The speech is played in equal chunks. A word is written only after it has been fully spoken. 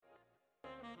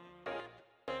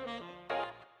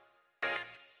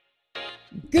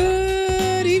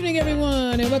Good evening,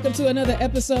 everyone, and welcome to another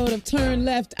episode of Turn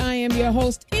Left. I am your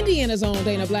host, Indiana's own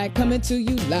Dana Black, coming to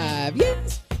you live.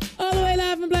 Yes, all the way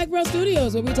live from Black Bro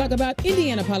Studios, where we talk about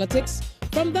Indiana politics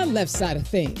from the left side of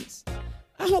things.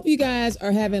 I hope you guys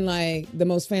are having like the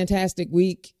most fantastic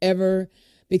week ever,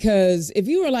 because if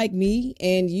you are like me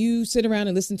and you sit around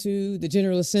and listen to the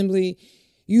General Assembly,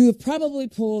 you have probably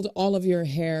pulled all of your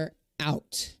hair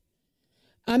out.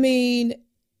 I mean,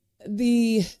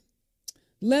 the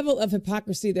level of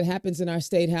hypocrisy that happens in our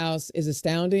state house is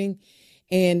astounding.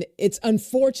 And it's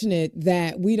unfortunate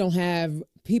that we don't have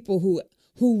people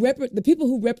the people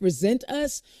who represent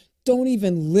us don't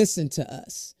even listen to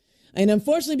us. And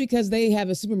unfortunately, because they have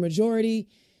a supermajority,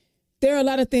 there are a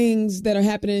lot of things that are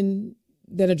happening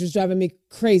that are just driving me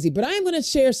crazy. But I'm going to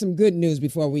share some good news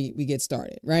before we get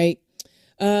started, right?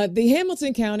 The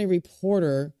Hamilton County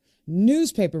Reporter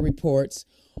newspaper reports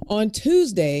on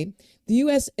Tuesday, the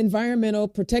U.S. Environmental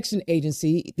Protection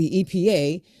Agency, the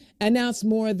EPA, announced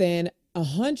more than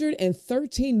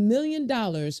 $113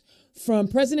 million from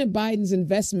President Biden's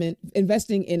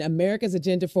investing in America's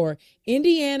agenda for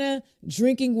Indiana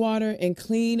drinking water and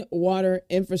clean water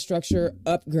infrastructure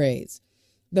upgrades.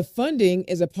 The funding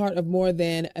is a part of more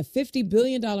than a $50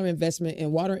 billion investment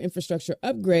in water infrastructure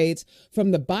upgrades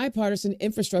from the bipartisan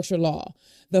infrastructure law.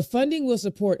 The funding will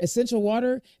support essential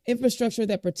water infrastructure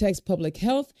that protects public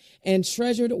health and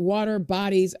treasured water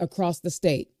bodies across the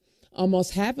state.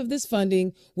 Almost half of this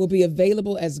funding will be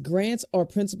available as grants or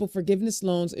principal forgiveness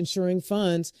loans, ensuring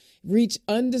funds reach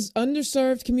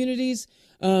underserved communities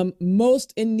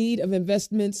most in need of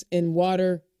investments in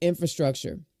water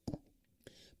infrastructure.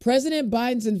 President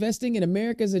Biden's investing in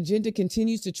America's agenda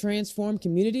continues to transform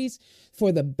communities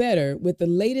for the better with the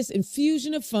latest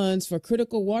infusion of funds for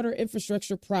critical water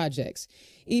infrastructure projects.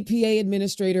 EPA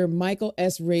Administrator Michael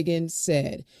S. Reagan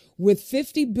said, with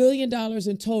 $50 billion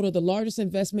in total, the largest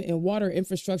investment in water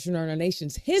infrastructure in our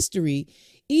nation's history,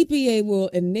 EPA will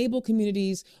enable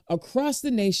communities across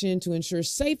the nation to ensure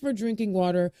safer drinking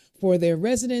water for their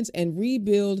residents and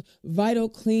rebuild vital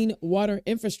clean water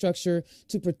infrastructure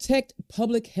to protect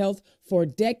public health for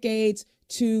decades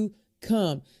to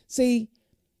come. See,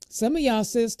 some of y'all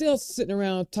still sitting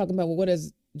around talking about, well, what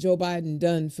has Joe Biden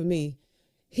done for me?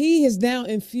 He has now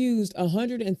infused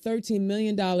 $113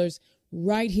 million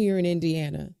right here in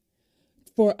Indiana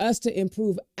for us to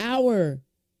improve our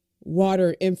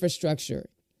water infrastructure.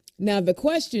 Now, the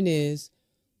question is,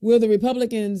 will the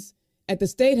Republicans at the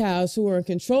State House who are in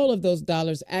control of those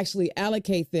dollars actually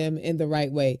allocate them in the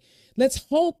right way? Let's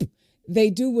hope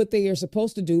they do what they are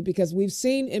supposed to do, because we've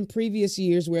seen in previous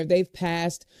years where they've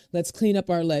passed, let's clean up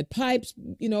our lead pipes,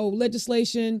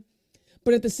 legislation.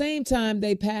 But at the same time,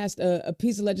 they passed a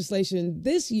piece of legislation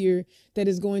this year that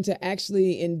is going to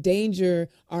actually endanger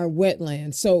our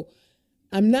wetlands. So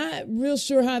I'm not real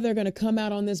sure how they're going to come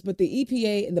out on this, but the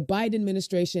EPA and the Biden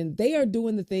administration, they are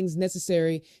doing the things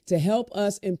necessary to help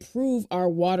us improve our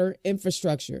water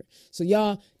infrastructure. So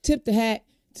y'all tip the hat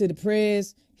to the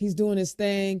Prez. He's doing his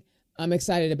thing. I'm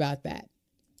excited about that.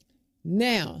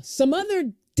 Now, some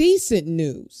other decent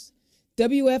news.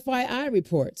 WFII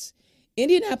reports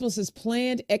Indianapolis's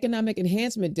planned Economic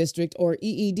Enhancement District, or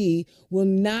EED, will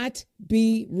not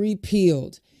be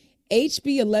repealed.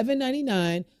 HB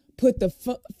 1199 put the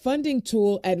funding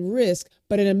tool at risk,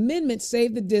 but an amendment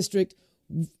saved the district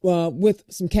with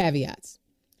some caveats.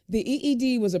 The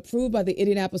EED was approved by the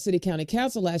Indianapolis City County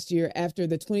Council last year after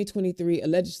the 2023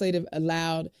 legislation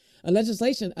allowed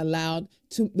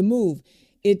the move.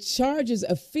 It charges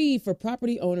a fee for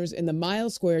property owners in the Mile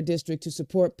Square district to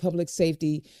support public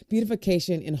safety,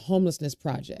 beautification, and homelessness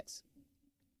projects.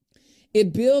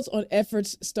 It builds on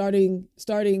efforts started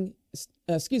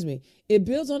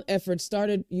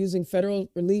using federal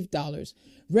relief dollars.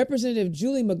 Representative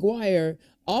Julie McGuire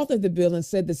authored the bill and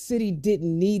said the city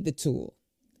didn't need the tool.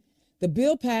 The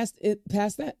bill passed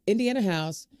the Indiana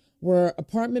House, where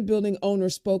apartment building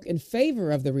owners spoke in favor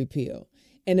of the repeal.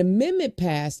 An amendment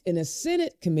passed in a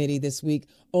Senate committee this week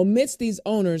omits these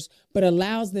owners, but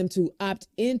allows them to opt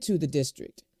into the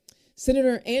district.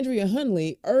 Senator Andrea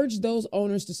Hunley urged those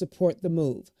owners to support the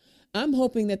move. I'm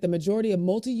hoping that the majority of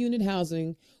multi-unit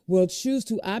housing will choose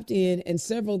to opt in, and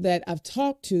several that I've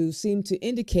talked to seem to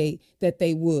indicate that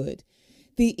they would.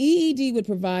 The EED would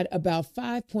provide about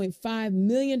 $5.5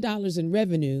 million in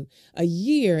revenue a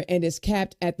year and is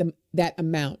capped at that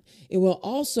amount. It will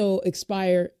also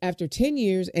expire after 10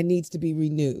 years and needs to be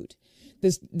renewed.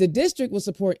 The district will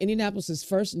support Indianapolis's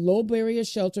first low-barrier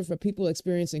shelter for people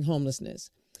experiencing homelessness.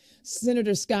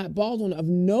 Senator Scott Baldwin of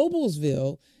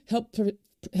Noblesville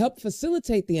helped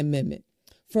facilitate the amendment.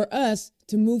 for us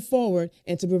to move forward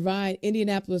and to provide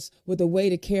Indianapolis with a way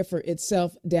to care for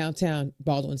itself downtown,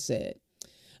 Baldwin said.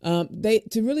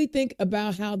 To really think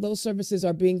about how those services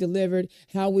are being delivered,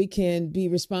 how we can be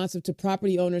responsive to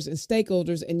property owners and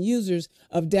stakeholders and users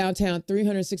of downtown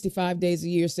 365 days a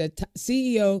year, said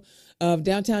CEO of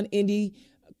Downtown Indy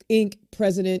Inc.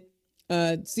 President,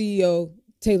 CEO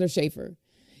Taylor Schaefer.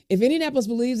 If Indianapolis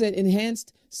believes that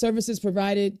enhanced services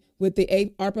provided with the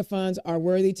ARPA funds are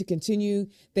worthy to continue,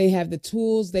 they have the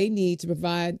tools they need to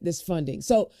provide this funding.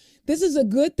 So this is a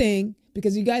good thing,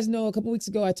 because you guys know a couple weeks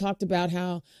ago I talked about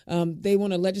how they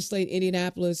want to legislate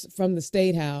Indianapolis from the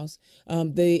State House.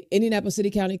 The Indianapolis City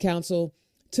County Council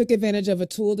took advantage of a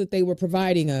tool that they were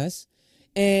providing us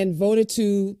and voted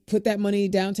to put that money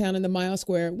downtown in the Mile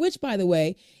Square, which, by the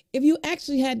way, if you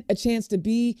actually had a chance to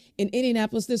be in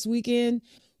Indianapolis this weekend,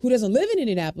 who doesn't live in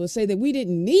Indianapolis, say that we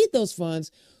didn't need those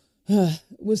funds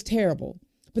was terrible.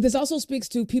 But this also speaks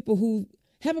to people who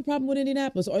have a problem with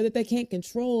Indianapolis, or that they can't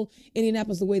control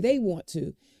Indianapolis the way they want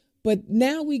to. But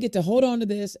now we get to hold on to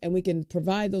this, and we can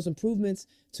provide those improvements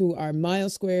to our Mile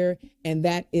Square, and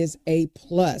that is a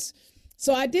plus.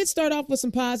 So I did start off with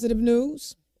some positive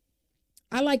news.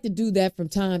 I like to do that from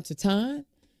time to time,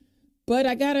 but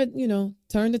I got to,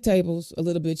 turn the tables a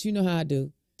little bit. You know how I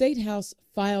do.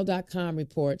 StateHouseFile.com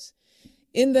reports,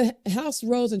 in the House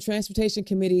Roads and Transportation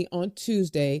Committee on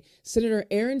Tuesday, Senator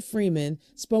Aaron Freeman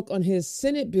spoke on his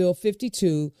Senate Bill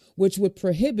 52, which would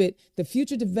prohibit the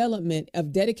future development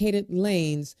of dedicated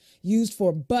lanes used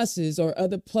for buses or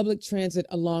other public transit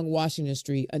along Washington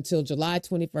Street until July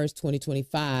 21st,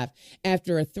 2025.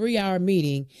 After a 3-hour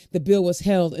meeting, the bill was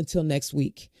held until next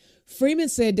week. Freeman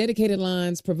said dedicated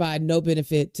lines provide no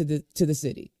benefit to the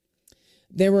city.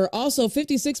 There were also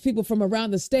 56 people from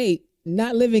around the state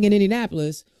not living in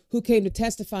Indianapolis who came to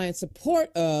testify in support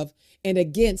of and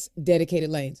against dedicated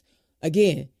lanes.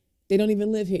 Again, they don't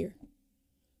even live here.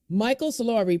 Michael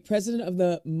Solari, president of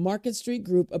the Market Street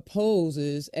Group,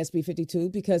 opposes SB 52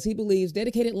 because he believes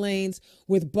dedicated lanes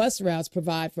with bus routes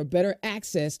provide for better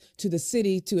access to the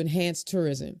city to enhance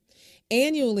tourism.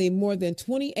 Annually, more than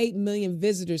 28 million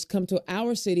visitors come to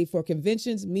our city for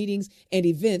conventions, meetings, and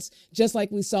events, just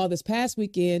like we saw this past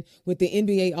weekend with the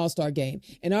NBA All-Star Game.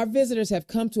 And our visitors have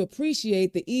come to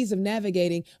appreciate the ease of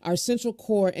navigating our central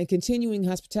core and continuing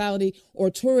hospitality or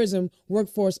tourism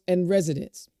workforce and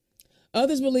residents.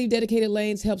 Others believe dedicated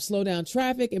lanes help slow down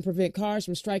traffic and prevent cars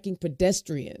from striking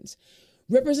pedestrians.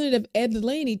 Representative Ed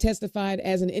Delaney testified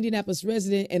as an Indianapolis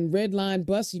resident and Red Line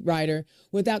bus rider.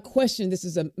 Without question, this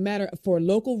is a matter for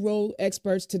local road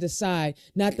experts to decide,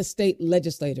 not the state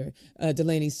legislator,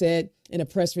 Delaney said in a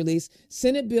press release.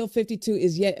 Senate Bill 52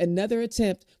 is yet another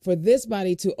attempt for this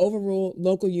body to overrule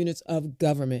local units of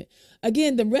government.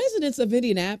 Again, the residents of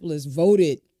Indianapolis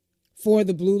voted for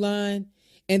the Blue Line,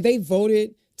 and they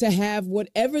voted to have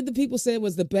whatever the people said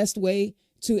was the best way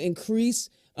to increase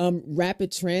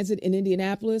rapid transit in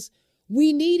Indianapolis.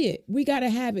 We need it. We got to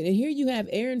have it. And here you have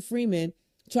Aaron Freeman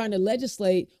trying to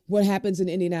legislate what happens in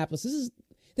Indianapolis.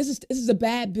 This is a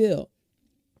bad bill.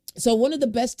 So one of the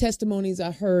best testimonies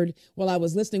I heard while I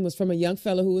was listening was from a young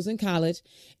fellow who was in college,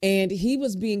 and he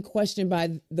was being questioned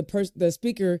by the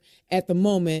speaker at the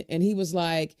moment. And he was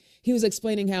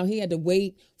explaining how he had to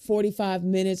wait 45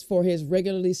 minutes for his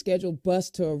regularly scheduled bus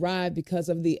to arrive because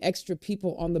of the extra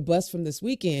people on the bus from this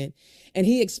weekend. And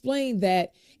he explained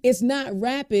that it's not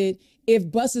rapid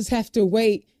if buses have to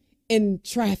wait in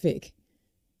traffic.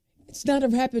 It's not a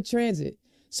rapid transit.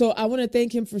 So I want to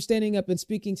thank him for standing up and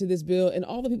speaking to this bill, and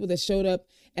all the people that showed up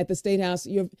at the State House.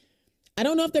 I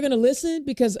don't know if they're going to listen,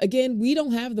 because, again, we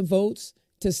don't have the votes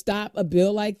to stop a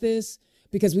bill like this,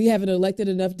 because we haven't elected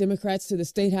enough Democrats to the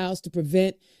State House to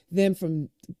prevent them from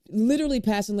literally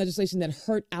passing legislation that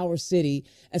hurt our city,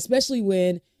 especially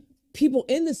when people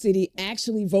in the city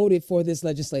actually voted for this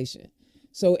legislation.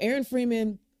 So Aaron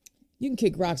Freeman, you can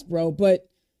kick rocks, bro, but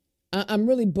I'm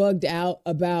really bugged out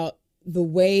about the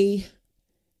way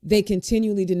they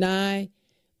continually deny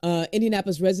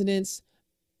Indianapolis residents,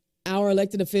 our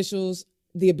elected officials,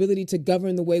 the ability to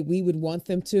govern the way we would want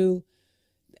them to.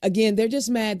 Again, they're just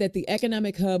mad that the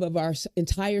economic hub of our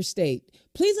entire state.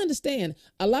 Please understand,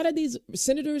 a lot of these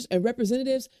senators and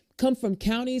representatives come from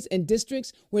counties and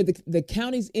districts where the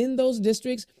counties in those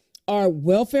districts are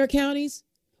welfare counties.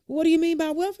 What do you mean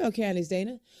by welfare counties,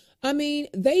 Dana? I mean,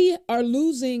 they are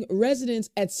losing residents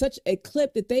at such a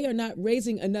clip that they are not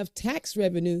raising enough tax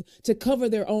revenue to cover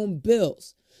their own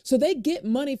bills. So they get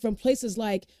money from places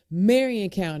like Marion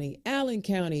County, Allen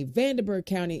County, Vanderburgh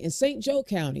County, and St. Joe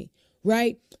County,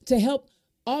 right, to help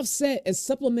offset and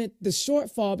supplement the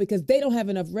shortfall because they don't have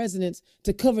enough residents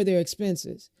to cover their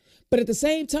expenses. But at the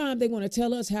same time, they want to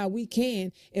tell us how we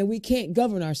can and we can't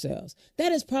govern ourselves.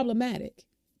 That is problematic.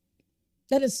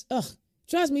 That is,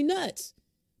 drives me nuts.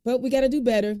 But we got to do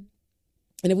better.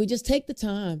 And if we just take the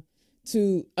time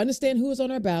to understand who is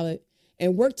on our ballot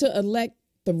and work to elect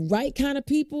the right kind of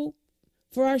people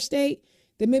for our state,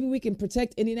 then maybe we can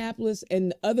protect Indianapolis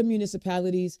and other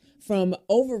municipalities from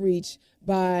overreach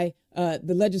by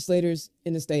the legislators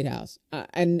in the state house.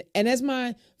 And as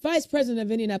my vice president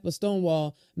of Indianapolis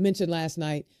Stonewall mentioned last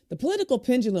night, the political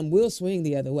pendulum will swing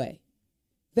the other way.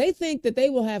 They think that they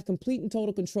will have complete and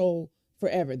total control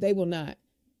forever. They will not,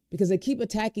 because they keep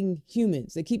attacking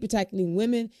humans. They keep attacking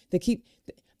women.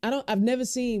 I've never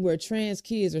seen where trans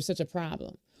kids are such a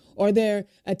problem, or they're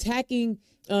attacking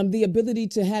the ability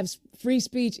to have free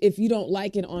speech. If you don't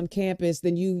like it on campus,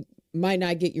 then you might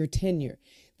not get your tenure.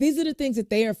 These are the things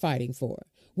that they are fighting for.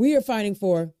 We are fighting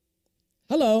for,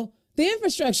 the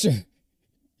infrastructure.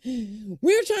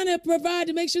 We're trying to provide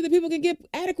to make sure that people can get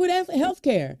adequate health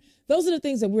care. Those are the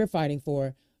things that we're fighting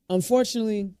for.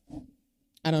 Unfortunately,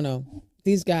 I don't know.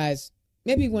 These guys,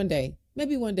 maybe one day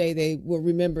they will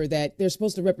remember that they're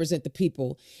supposed to represent the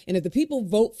people. And if the people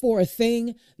vote for a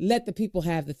thing, let the people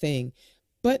have the thing.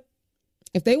 But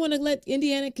if they want to let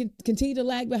Indiana continue to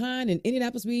lag behind, and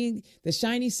Indianapolis being the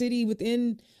shiny city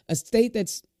within a state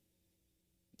that's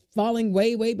falling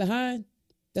way, way behind,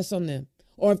 that's on them.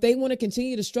 Or if they want to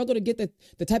continue to struggle to get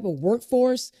the type of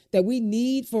workforce that we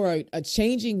need for a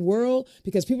changing world,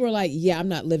 because people are like, yeah, I'm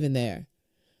not living there.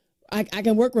 I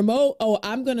can work remote. Oh,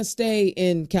 I'm going to stay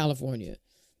in California.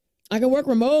 I can work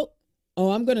remote.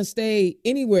 Oh, I'm going to stay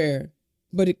anywhere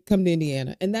but come to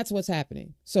Indiana. And that's what's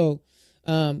happening. So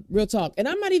real talk. And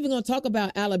I'm not even going to talk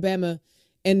about Alabama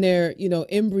and their,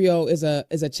 embryo is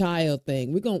a child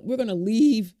thing. We're going to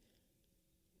leave.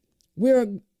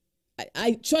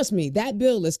 I trust me, that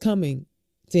bill is coming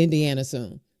to Indiana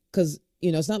soon, because,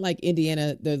 it's not like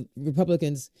Indiana, the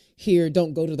Republicans here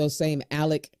don't go to those same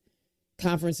ALEC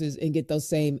conferences and get those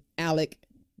same ALEC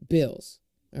bills.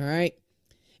 All right.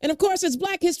 And of course, it's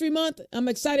Black History Month. I'm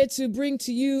excited to bring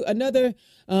to you another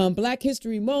Black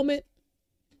History moment.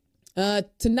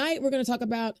 Tonight, we're going to talk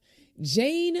about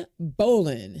Jane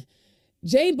Bolin.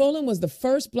 Jane Bolin was the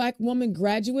first Black woman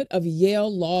graduate of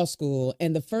Yale Law School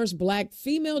and the first Black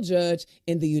female judge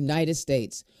in the United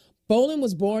States. Bolin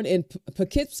was born in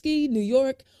Poughkeepsie, New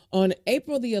York on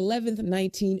April the 11th,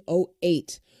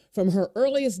 1908. From her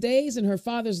earliest days in her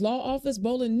father's law office,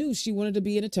 Bolin knew she wanted to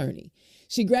be an attorney.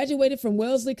 She graduated from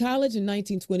Wellesley College in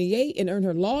 1928 and earned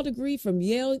her law degree from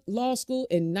Yale Law School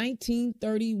in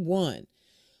 1931.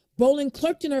 Bolin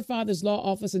clerked in her father's law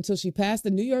office until she passed the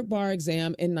New York bar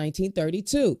exam in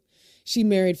 1932. She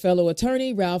married fellow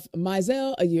attorney Ralph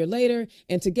Mizell a year later,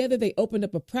 and together they opened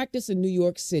up a practice in New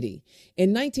York City.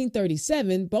 In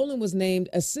 1937, Bolin was named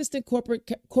Assistant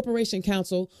Corporation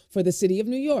Counsel for the City of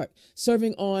New York,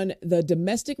 serving on the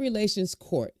Domestic Relations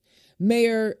Court.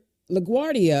 Mayor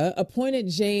LaGuardia appointed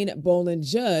Jane Bolin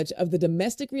judge of the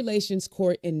Domestic Relations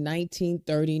Court in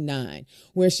 1939,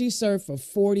 where she served for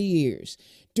 40 years.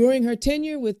 During her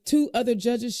tenure with two other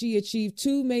judges, she achieved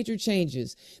two major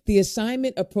changes: the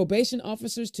assignment of probation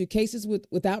officers to cases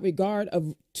without regard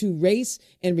to race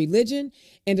and religion,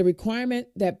 and a requirement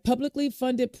that publicly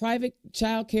funded private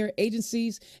child care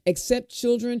agencies accept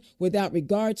children without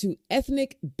regard to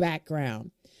ethnic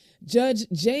background. Judge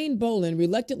Jane Bolin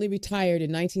reluctantly retired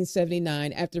in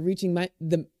 1979 after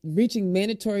reaching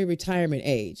mandatory retirement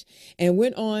age, and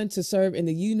went on to serve in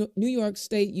the New York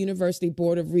State University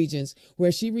Board of Regents,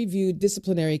 where she reviewed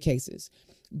disciplinary cases.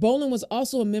 Bolin was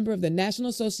also a member of the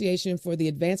National Association for the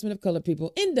Advancement of Colored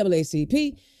People,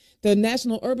 NAACP, the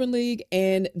National Urban League,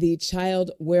 and the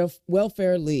Child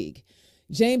Welfare League.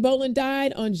 Jane Bolin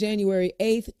died on January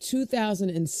 8th,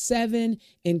 2007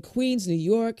 in Queens, New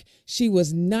York. She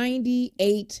was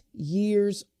 98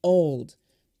 years old.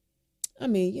 I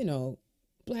mean,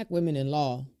 Black women in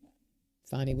law.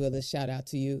 Fani Willis, shout out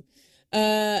to you.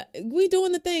 We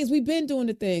doing the things. We've been doing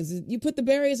the things. You put the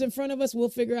barriers in front of us, we'll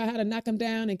figure out how to knock them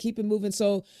down and keep it moving.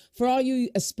 So for all you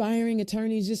aspiring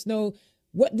attorneys, just know,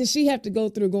 what did she have to go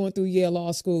through going through Yale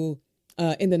Law School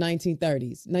in the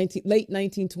 1930s, late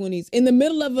 1920s, in the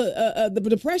middle of the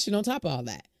Depression on top of all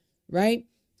that, right?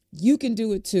 You can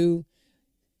do it too.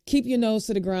 Keep your nose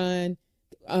to the grind.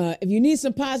 If you need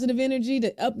some positive energy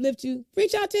to uplift you,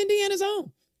 reach out to Indiana's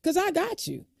Own, because I got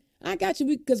you.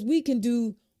 Because we can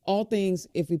do all things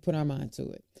if we put our mind to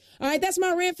it. All right, that's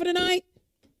my rant for tonight.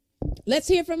 Let's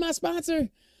hear from my sponsor,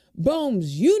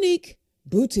 Bohm's Unique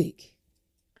Boutique.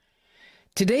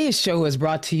 Today's show is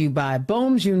brought to you by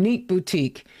Bohm's Unique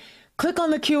Boutique. Click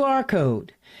on the QR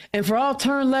code. And for all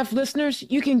Turn Left listeners,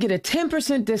 you can get a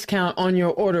 10% discount on your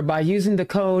order by using the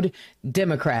code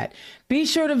DEMOCRAT. Be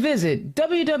sure to visit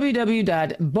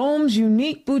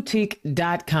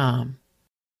www.bohmsuniqueboutique.com.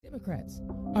 Democrats,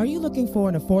 are you looking for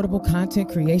an affordable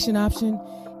content creation option?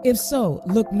 If so,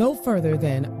 look no further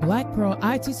than Black Pearl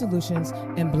IT Solutions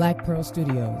and Black Pearl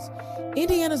Studios.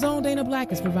 Indiana's own Dana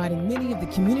Black is providing many of the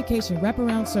communication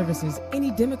wraparound services any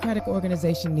Democratic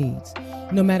organization needs.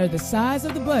 No matter the size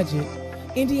of the budget,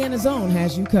 Indiana's own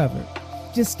has you covered.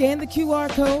 Just scan the QR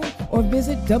code or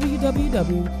visit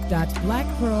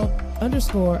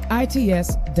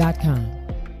www.blackpearl_its.com.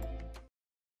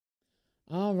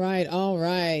 All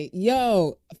right.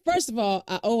 Yo, first of all,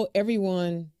 I owe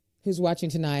everyone who's watching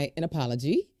tonight an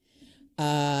apology.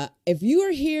 If you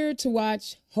are here to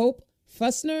watch Hope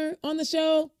Fussner on the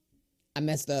show, I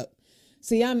messed up.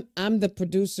 See, I'm the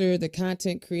producer, the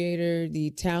content creator,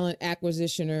 the talent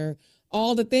acquisitioner,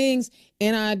 all the things,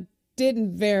 and I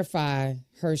didn't verify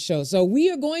her show. So we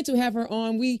are going to have her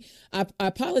on. I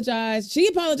apologize. She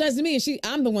apologized to me, and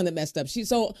I'm the one that messed up.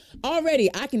 So already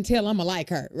I can tell I'm like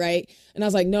her, right? And I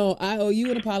was like, no, I owe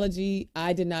you an apology.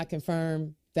 I did not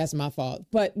confirm. That's my fault.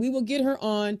 But we will get her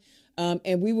on.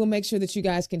 And we will make sure that you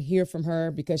guys can hear from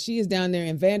her because she is down there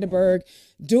in Vandenberg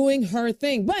doing her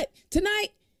thing. But tonight,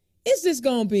 it's just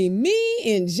going to be me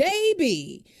and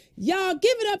JB. Y'all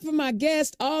give it up for my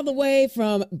guest all the way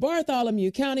from Bartholomew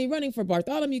County, running for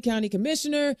Bartholomew County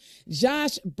Commissioner,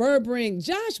 Josh Burbrink.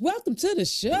 Josh, welcome to the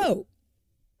show.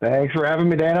 Thanks for having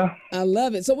me, Dana. I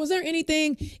love it. So was there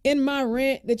anything in my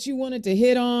rant that you wanted to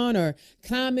hit on or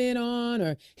comment on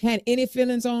or had any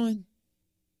feelings on?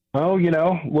 Oh, a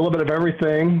little bit of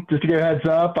everything. Just to give a heads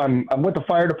up, I'm with the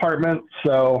fire department,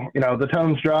 so, the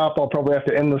tones drop. I'll probably have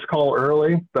to end this call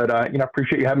early, but,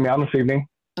 appreciate you having me on this evening.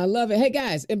 I love it. Hey,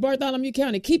 guys, in Bartholomew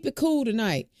County, keep it cool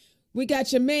tonight. We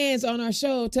got your mans on our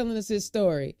show telling us his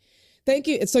story. Thank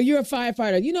you. So you're a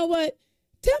firefighter. You know what?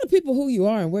 Tell the people who you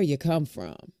are and where you come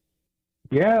from.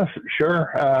 Yeah, sure.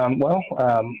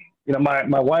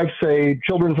 My wife's a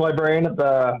children's librarian at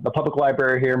the public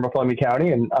library here in Bartholomew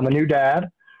County, and I'm a new dad.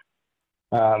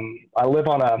 I live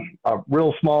on a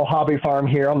real small hobby farm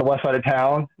here on the west side of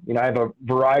town. I have a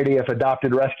variety of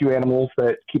adopted rescue animals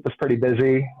that keep us pretty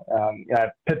busy. I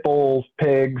have pit bulls,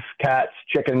 pigs, cats,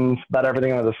 chickens, about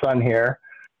everything under the sun here.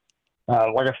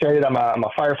 Like I stated, I'm a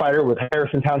firefighter with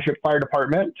Harrison Township Fire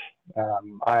Department.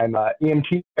 I'm an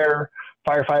EMT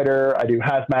firefighter. I do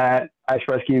hazmat, ice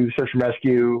rescue, search and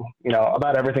rescue,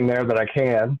 about everything there that I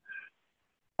can.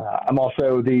 I'm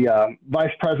also the vice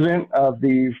president of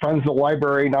the Friends of the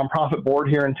Library nonprofit board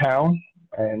here in town.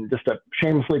 And just to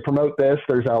shamelessly promote this,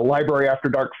 there's a Library After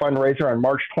Dark fundraiser on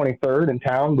March 23rd in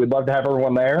town. We'd love to have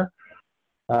everyone there.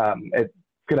 It's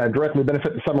going to directly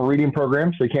benefit the summer reading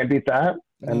program, so you can't beat that.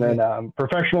 And then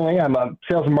professionally, I'm a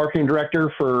sales and marketing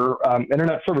director for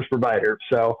internet service provider.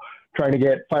 So trying to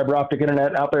get fiber optic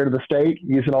internet out there to the state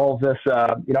using all of this,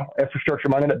 infrastructure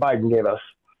money that Biden gave us.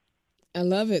 I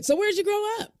love it. So where'd you grow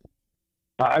up?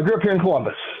 I grew up here in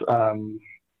Columbus. I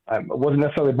wasn't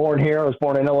necessarily born here. I was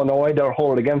born in Illinois. Don't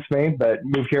hold it against me, but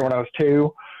moved here when I was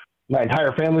 2. My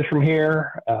entire family's from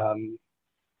here. I'm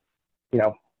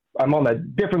on a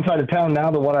different side of town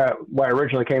now than where I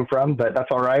originally came from, but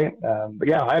that's all right. But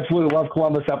yeah, I absolutely love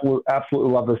Columbus. Absolutely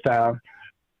love this town.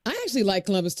 I actually like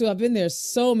Columbus too. I've been there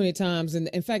so many times. And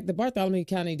in fact, the Bartholomew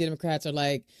County Democrats are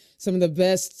like some of the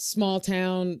best small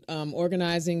town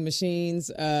organizing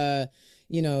machines.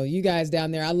 You guys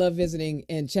down there, I love visiting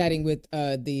and chatting with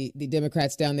the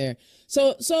Democrats down there.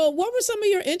 So what were some of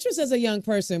your interests as a young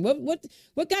person? What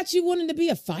got you wanting to be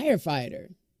a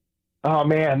firefighter? Oh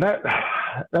man, that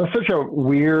was such a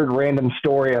weird, random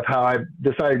story of how I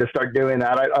decided to start doing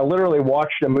that. I literally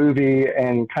watched a movie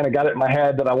and kind of got it in my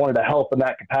head that I wanted to help in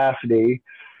that capacity.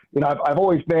 I've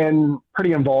always been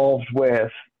pretty involved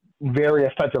with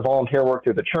various types of volunteer work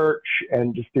through the church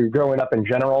and just through growing up in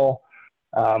general.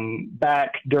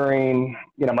 Back during,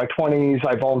 my 20s,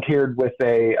 I volunteered with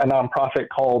a nonprofit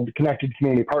called Connected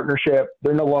Community Partnership.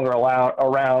 They're no longer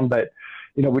around, but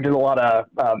we did a lot of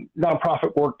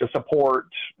nonprofit work to support,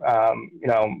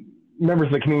 members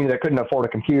of the community that couldn't afford a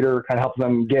computer, kind of helping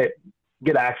them get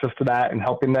access to that and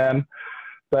helping them.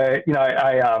 But,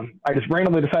 I just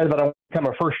randomly decided that I wanted to become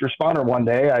a first responder one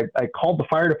day. I called the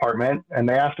fire department and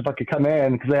they asked if I could come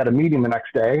in because they had a meeting the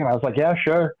next day. And I was like, yeah,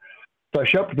 sure. So I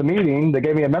showed up to the meeting. They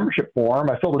gave me a membership form.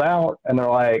 I filled it out and they're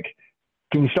like,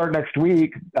 can you start next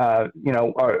week? Our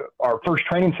first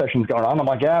training session's going on. I'm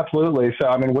like, yeah, absolutely. So,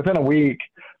 within a week,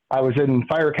 I was in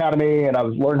fire academy and I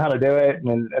was learning how to do it.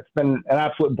 And it's been an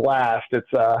absolute blast. It's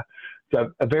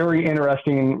a very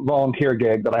interesting volunteer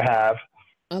gig that I have.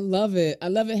 I love it. I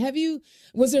love it.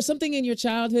 Was there something in your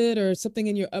childhood or something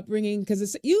in your upbringing?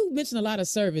 Because you mentioned a lot of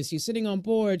service. You're sitting on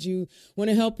boards. You want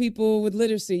to help people with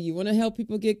literacy. You want to help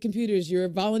people get computers. You're a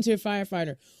volunteer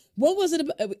firefighter. What was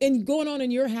it going on in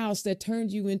your house that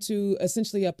turned you into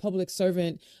essentially a public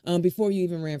servant before you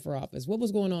even ran for office? What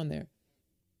was going on there?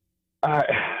 I'm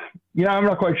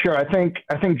not quite sure. I think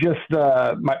just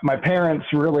my parents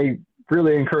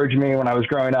really encouraged me when I was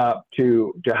growing up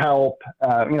to help,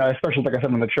 especially like I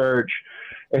said in the church.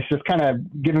 It's just kind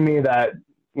of giving me that,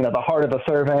 the heart of a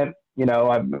servant,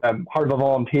 I'm heart of a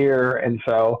volunteer. And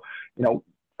so,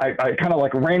 I kind of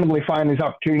like randomly find these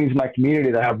opportunities in my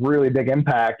community that have really big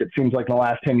impact. It seems like in the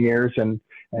last 10 years and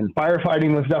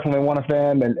firefighting was definitely one of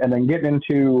them. And then getting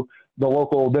into the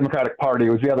local Democratic Party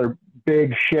was the other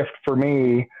big shift for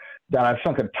me that I've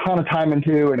sunk a ton of time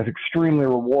into, and it's extremely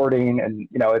rewarding. And,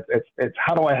 it's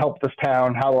how do I help this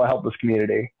town? How do I help this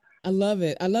community? I love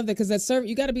it. I love that, because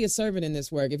you got to be a servant in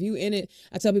this work. If you in it,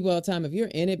 I tell people all the time, if you're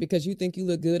in it because you think you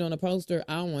look good on a poster,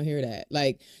 I don't want to hear that.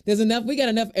 Like, we got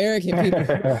enough arrogant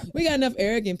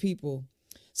people.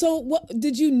 So what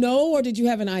did you know, or did you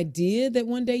have an idea that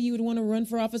one day you would want to run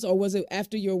for office, or was it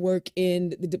after your work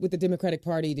with the Democratic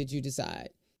Party did you decide?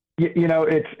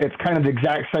 It's kind of the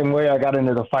exact same way I got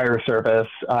into the fire service.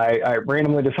 I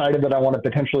randomly decided that I want to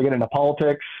potentially get into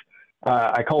politics.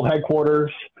 I called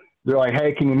headquarters. They're like,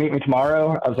 hey, can you meet me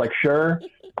tomorrow? I was like, sure.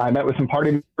 I met with some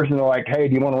party members, and they're like, hey,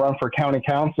 do you want to run for county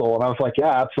council? And I was like,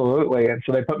 yeah, absolutely. And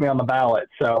so they put me on the ballot.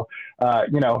 So,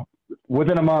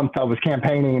 within a month I was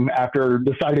campaigning after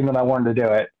deciding that I wanted to do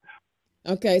it.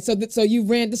 Okay. So you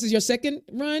ran, this is your second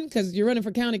run, because you're running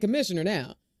for county commissioner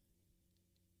now.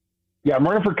 Yeah, I'm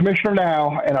running for commissioner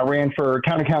now, and I ran for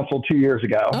county council 2 years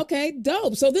ago. Okay,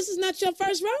 dope. So this is not your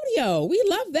first rodeo. We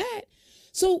love that.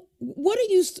 So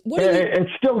it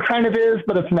still kind of is,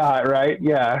 but it's not, right?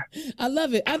 Yeah. I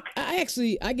love it.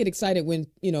 I get excited when,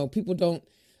 people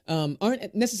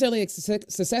aren't necessarily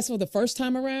successful the first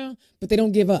time around, but they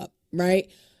don't give up, right?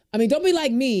 I mean, don't be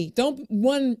like me. Don't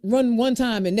run one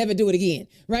time and never do it again,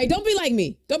 right? Don't be like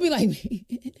me.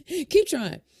 Keep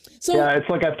trying. So yeah, it's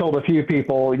like I've told a few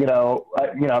people,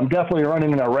 I'm definitely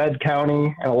running in a red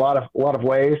county in a lot of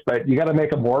ways, but you got to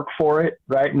make them work for it,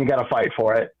 right? And you got to fight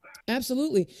for it.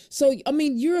 Absolutely. So, I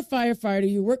mean, you're a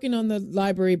firefighter, you're working on the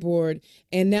library board,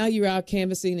 and now you're out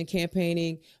canvassing and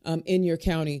campaigning in your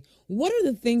county. What are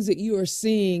the things that you are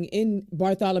seeing in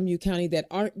Bartholomew County that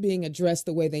aren't being addressed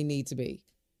the way they need to be?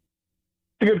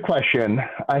 It's a good question.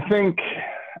 I think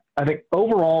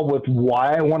overall with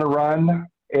why I want to run,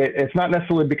 it's not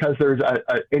necessarily because there's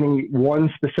any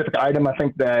one specific item I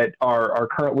think that our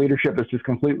current leadership is just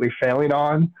completely failing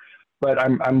on, but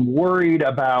I'm worried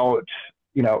about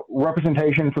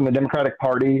representation from the Democratic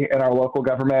Party in our local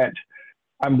government.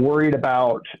 I'm worried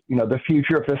about, the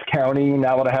future of this county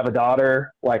now that I have a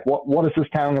daughter. Like, what is this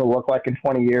town going to look like in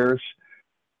 20 years?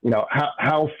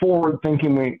 How forward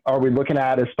thinking are we looking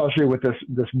at, especially with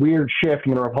this weird shift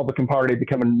in the Republican Party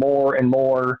becoming more and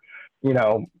more,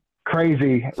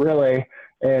 crazy, really.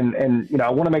 And I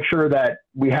want to make sure that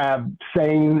we have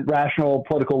sane, rational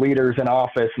political leaders in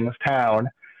office in this town.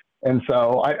 And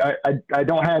so I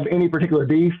don't have any particular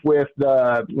beef with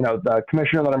the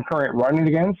commissioner that I'm currently running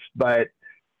against, but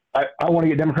I want to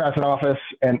get Democrats in office,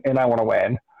 and I want to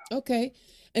win. Okay.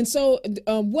 And so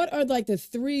what are like the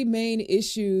three main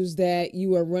issues that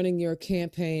you are running your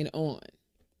campaign on?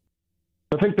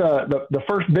 I think the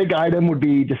first big item would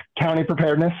be just county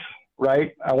preparedness,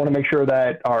 right? I want to make sure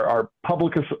that our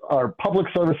public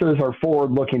services are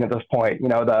forward looking at this point.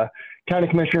 The county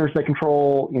commissioners, they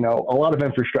control, a lot of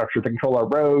infrastructure. They control our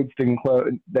roads,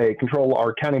 they control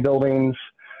our county buildings.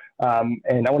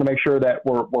 And I want to make sure that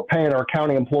we're paying our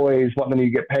county employees what they need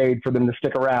to get paid for them to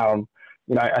stick around.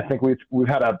 I think we've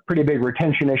had a pretty big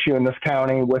retention issue in this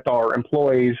county with our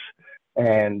employees,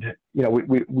 and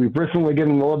we've recently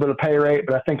given them a little bit of pay rate,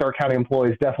 but I think our county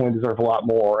employees definitely deserve a lot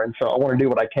more. And so I want to do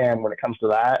what I can when it comes to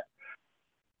that.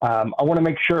 I want to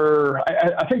make sure,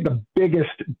 I think the biggest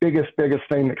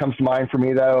thing that comes to mind for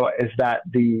me, though, is that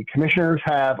the commissioners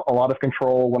have a lot of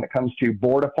control when it comes to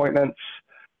board appointments,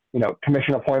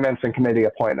 commission appointments and committee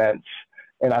appointments.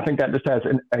 And I think that just has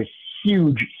a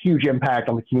huge impact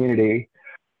on the community.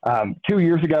 2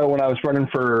 years ago, when I was running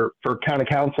for county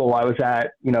council, I was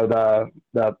at,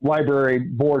 the library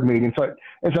board meeting. So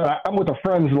I'm with the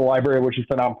Friends of the Library, which is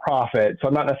the nonprofit. So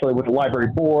I'm not necessarily with the library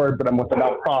board, but I'm with the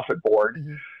nonprofit board.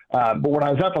 Mm-hmm. But when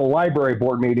I was at the library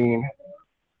board meeting,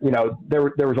 there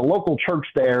was a local church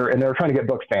there, and they were trying to get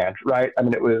books banned, right? I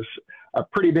mean, it was a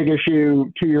pretty big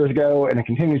issue 2 years ago, and it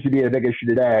continues to be a big issue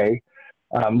today.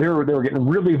 They were getting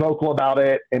really vocal about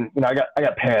it, and I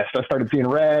got pissed. I started seeing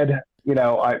red.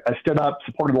 I stood up,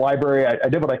 supported the library. I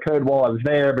did what I could while I was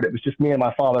there, but it was just me and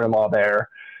my father-in-law there.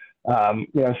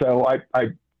 So I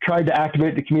tried to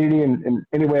activate the community in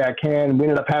any way I can. We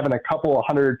ended up having a couple of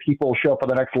hundred people show up at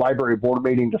the next library board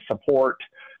meeting to support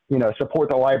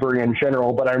the library in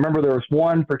general. But I remember there was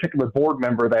one particular board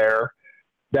member there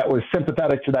that was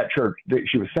sympathetic to that church.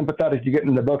 She was sympathetic to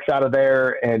getting the books out of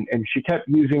there, and she kept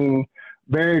using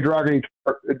very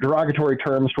derogatory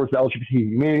terms towards the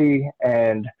LGBT community.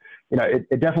 And,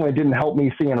 it definitely didn't help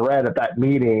me seeing red at that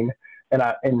meeting. And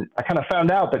I kind of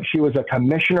found out that she was a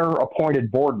commissioner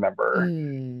appointed board member.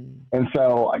 And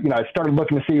so, I started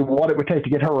looking to see what it would take to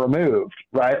get her removed,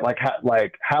 right? Like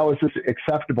how is this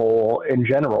acceptable in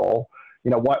general?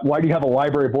 Why do you have a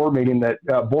library board meeting that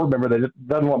board member that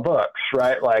doesn't want books,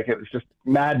 right? Like, it was just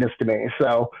madness to me.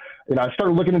 So, I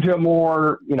started looking into it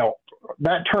more.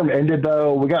 That term ended,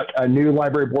 though. We got a new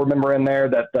library board member in there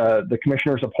that the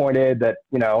commissioners appointed that,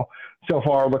 so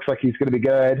far looks like he's going to be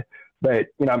good. But,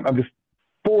 I'm just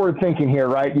forward thinking here,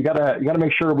 right? You gotta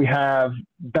make sure we have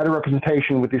better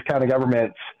representation with these county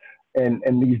governments, and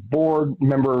these board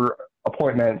member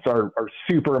appointments are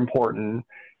super important.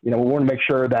 We want to make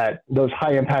sure that those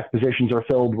high impact positions are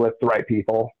filled with the right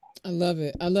people. I love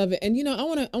it. And I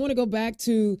want to go back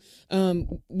to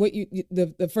what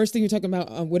the first thing you're talking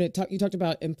about when you talked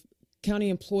about county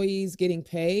employees getting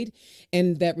paid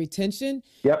and that retention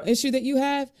issue that you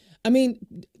have. I mean,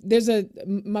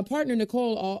 my partner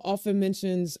Nicole often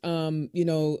mentions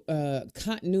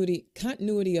continuity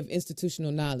of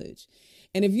institutional knowledge,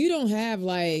 and if you don't have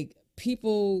like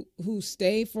people who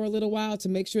stay for a little while to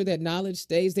make sure that knowledge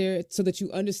stays there so that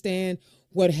you understand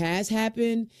what has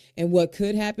happened and what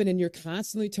could happen, and you're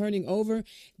constantly turning over,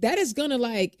 that is gonna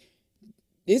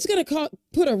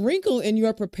put a wrinkle in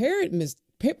your preparedness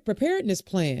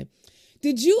plan.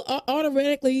 Did you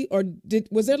automatically, or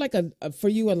was there like for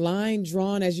you a line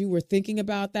drawn as you were thinking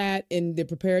about that in the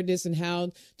preparedness and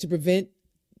how to prevent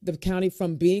the county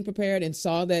from being prepared, and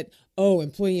saw that,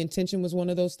 employee retention was one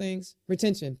of those things?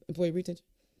 Employee retention?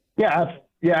 Yeah,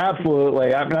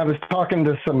 absolutely. I was talking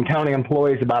to some county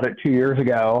employees about it 2 years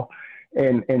ago,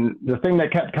 and the thing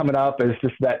that kept coming up is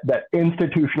just that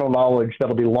institutional knowledge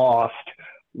that'll be lost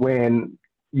when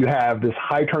you have this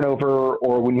high turnover,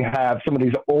 or when you have some of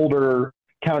these older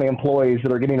county employees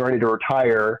that are getting ready to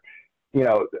retire.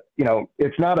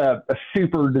 It's not a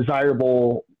super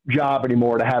desirable job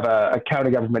anymore to have a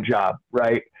county government job,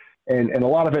 right? And a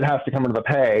lot of it has to come into the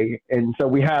pay. And so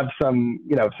we have some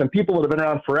people that have been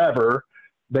around forever.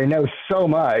 They know so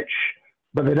much,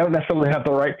 but they don't necessarily have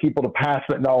the right people to pass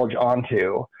that knowledge on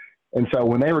to. And so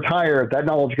when they retire, that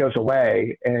knowledge goes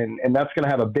away, and that's going to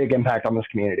have a big impact on this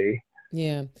community.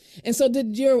 Yeah. And so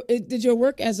did your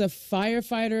work as a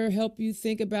firefighter help you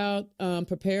think about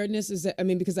preparedness?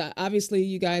 Because obviously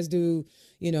you guys do,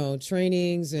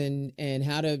 trainings and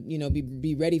how to,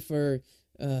 be ready for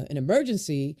an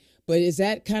emergency, but is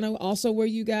that kind of also where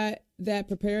you got that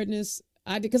preparedness?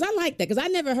 Because I like that, because I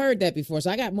never heard that before.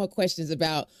 So I got more questions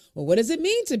about, what does it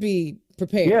mean to be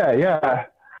prepared? Yeah.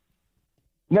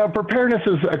 No, preparedness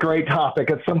is a great topic.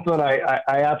 It's something I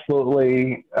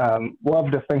absolutely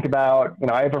love to think about.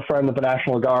 I have a friend with the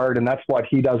National Guard, and that's what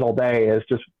he does all day is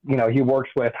just, he works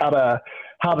with how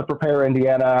to prepare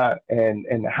Indiana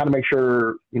and how to make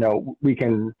sure, we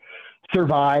can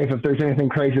survive if there's anything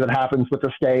crazy that happens with the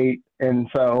state. And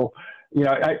so,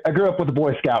 I grew up with a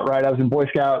Boy Scout, right? I was in Boy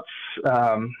Scouts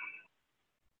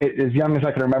as young as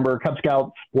I can remember, Cub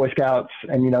Scouts, Boy Scouts,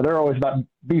 and, they're always about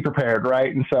be prepared,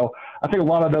 right? And so I think a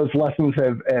lot of those lessons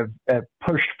have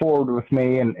pushed forward with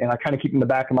me, and I kind of keep in the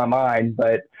back of my mind.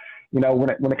 But, when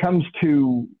it comes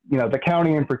to, the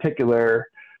county in particular,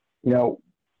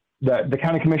 the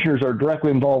county commissioners are directly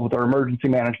involved with our emergency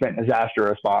management and disaster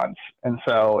response. And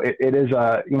so it is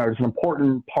it's an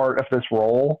important part of this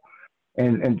role.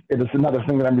 And it is another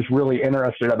thing that I'm just really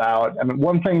interested about.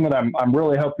 One thing that I'm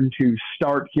really hoping to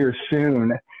start here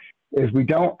soon is we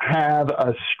don't have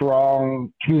a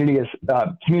strong community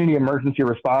emergency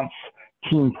response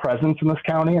team presence in this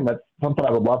county, and that's something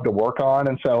I would love to work on.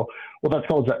 And so what that's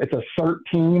called it's a CERT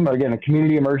team, or again, a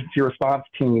community emergency response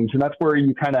teams, and that's where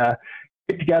you kind of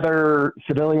get together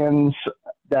civilians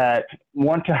that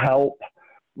want to help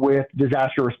with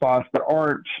disaster response but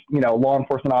aren't, law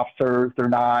enforcement officers. They're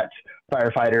not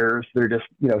firefighters. They're just,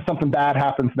 something bad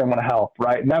happens, they want to help,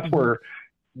 right? And that's where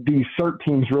these CERT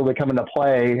teams really come into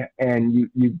play, and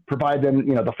you provide them,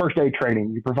 the first aid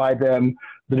training, you provide them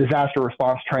the disaster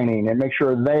response training, and make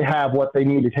sure they have what they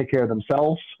need to take care of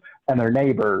themselves, and their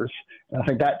neighbors. And I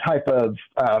think that type of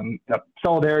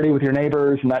solidarity with your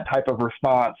neighbors and that type of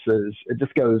response it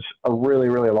just goes a really,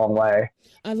 really long way.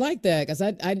 I like that because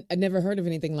I never heard of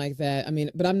anything like that. I mean,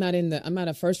 but I'm not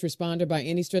a first responder by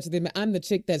any stretch of the. I'm the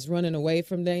chick that's running away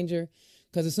from danger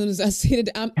because as soon as I see it,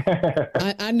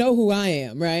 I know who I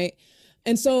am, right?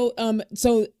 And so,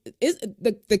 is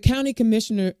the county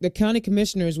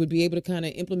commissioners would be able to kind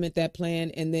of implement that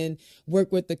plan and then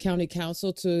work with the county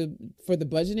council for the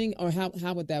budgeting, or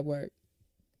how would that work?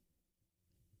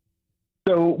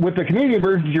 So with the community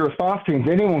emergency response teams,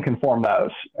 anyone can form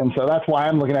those. And so that's why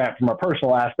I'm looking at it from a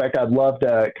personal aspect. I'd love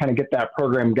to kind of get that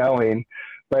program going.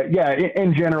 But yeah,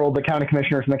 in general, the county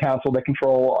commissioners and the council, they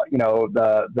control,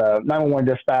 the 911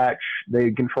 dispatch, they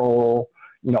control,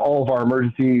 all of our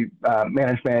emergency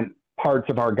management parts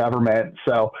of our government.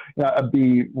 So I'd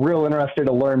be real interested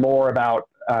to learn more about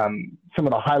some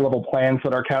of the high level plans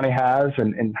that our county has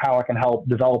and how I can help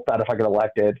develop that if I get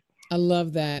elected. I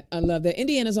love that.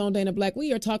 Indiana's own Dana Black.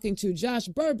 We are talking to Josh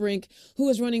Burbrink, who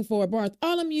is running for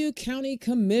Bartholomew County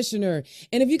Commissioner.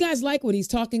 And if you guys like what he's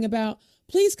talking about,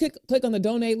 please click on the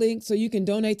donate link so you can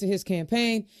donate to his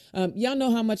campaign. Y'all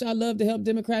know how much I love to help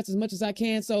Democrats as much as I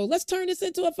can. So let's turn this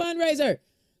into a fundraiser.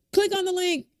 Click on the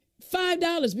link.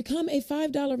 $5. Become a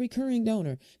 $5 recurring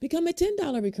donor. Become a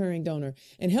 $10 recurring donor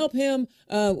and help him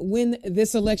win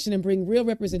this election and bring real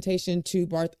representation to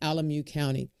Bartholomew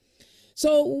County.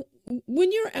 So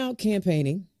when you're out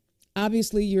campaigning,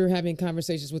 obviously you're having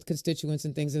conversations with constituents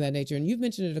and things of that nature. And you've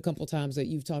mentioned it a couple of times that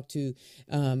you've talked to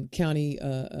county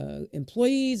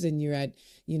employees and you're at,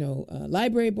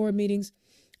 library board meetings.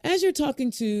 As you're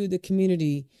talking to the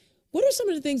community, what are some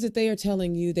of the things that they are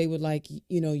telling you they would like,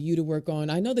 you to work on?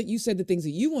 I know that you said the things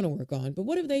that you want to work on, but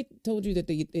what have they told you that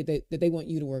they want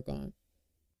you to work on?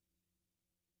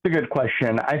 It's a good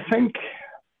question. I think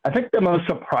the most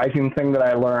surprising thing that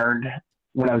I learned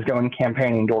when I was going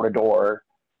campaigning door to door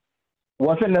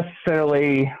wasn't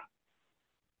necessarily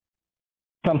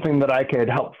something that I could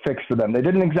help fix for them. They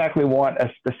didn't exactly want a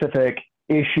specific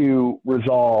issue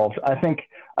resolved. I think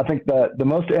the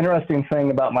most interesting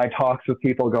thing about my talks with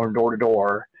people going door to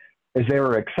door is they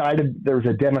were excited there was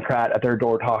a Democrat at their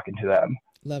door talking to them.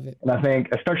 Love it. And I think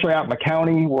especially out in the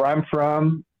county where I'm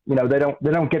from, they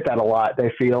don't get that a lot.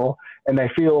 They feel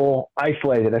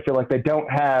isolated. I feel like they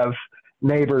don't have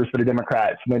neighbors that are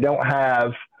Democrats and they don't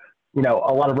have, a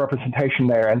lot of representation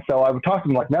there. And so I would talk to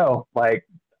them no,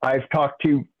 I've talked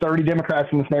to 30 Democrats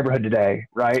in this neighborhood today,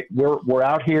 right? We're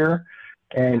out here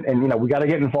and we got to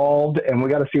get involved and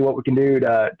we got to see what we can do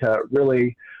to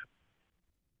really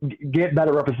get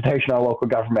better representation in our local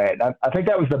government. I think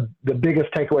that was the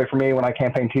biggest takeaway for me when I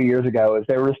campaigned 2 years ago is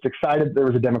they were just excited there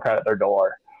was a Democrat at their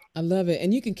door. I love it.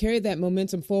 And you can carry that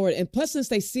momentum forward. And plus, since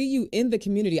they see you in the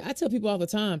community, I tell people all the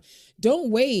time, don't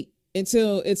wait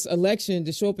until it's election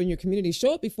to show up in your community.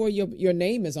 Show up before your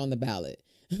name is on the ballot.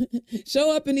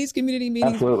 Show up in these community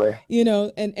meetings, absolutely,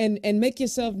 and make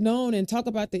yourself known and talk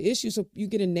about the issue so you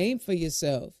get a name for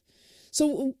yourself.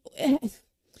 So,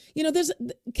 there's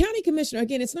county commissioner.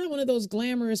 Again, it's not one of those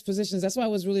glamorous positions. That's why I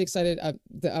was really excited. I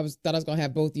thought I was going to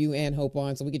have both you and Hope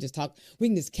on so we could just talk. We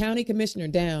can just county commissioner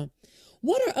down.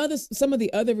 What are some of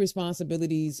the other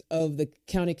responsibilities of the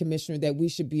county commissioner that we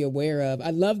should be aware of?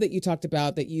 I love that you talked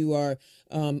about that you are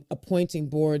appointing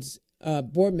board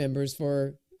members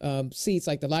for seats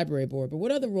like the library board, but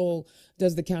what other role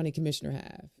does the county commissioner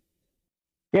have?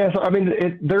 Yeah, so I mean,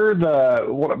 they're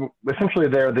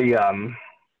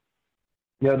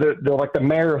they're like the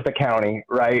mayor of the county,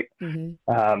 right? Mm-hmm.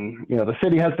 The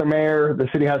city has their mayor, the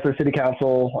city has their city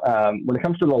council. When it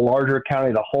comes to the larger county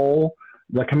as a whole,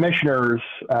 the commissioners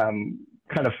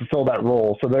kind of fulfill that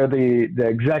role. So they're the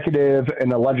executive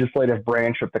and the legislative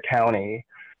branch of the county.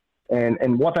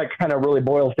 And what that kind of really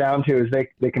boils down to is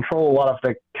they control a lot of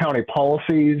the county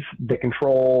policies. They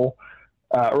control,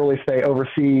 or at least they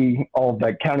oversee all of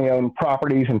the county-owned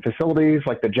properties and facilities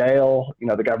like the jail,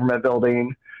 the government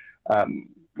building.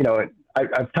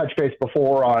 I've touched base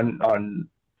before on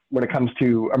when it comes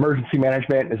to emergency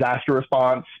management, disaster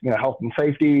response, health and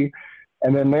safety.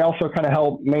 And then they also kind of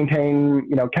help maintain,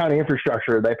 county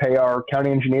infrastructure. They pay our county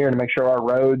engineer to make sure our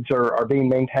roads are being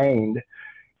maintained.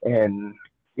 And,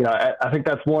 I think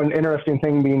that's one interesting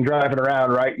thing being driving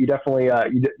around, right? You definitely,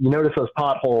 you notice those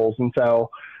potholes. And so,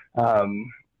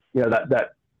 that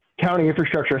county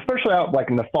infrastructure, especially out like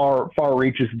in the far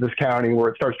reaches of this county where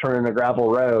it starts turning into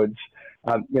gravel roads,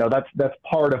 that's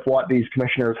part of what these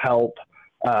commissioners help,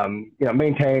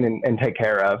 maintain and take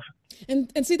care of.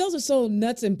 And see, those are so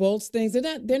nuts and bolts things.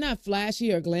 They're not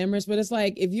flashy or glamorous, but it's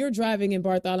like if you're driving in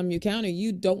Bartholomew County,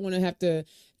 you don't want to have to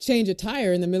change a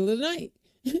tire in the middle of the night.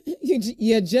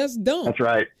 You just don't. That's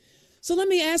right. So let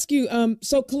me ask you.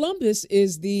 So Columbus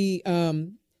is the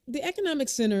economic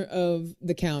center of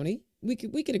the county. We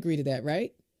could agree to that,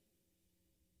 right?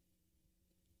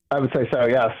 I would say so,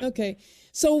 yes. Okay.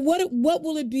 So what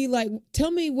will it be like?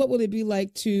 Tell me, what will it be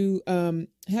like to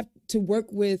have to work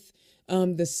with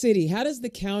the city? How does the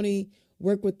county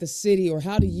work with the city, or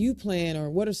how do you plan, or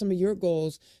what are some of your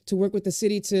goals to work with the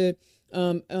city to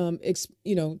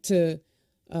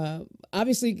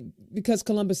obviously, because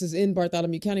Columbus is in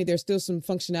Bartholomew County, there's still some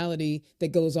functionality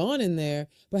that goes on in there.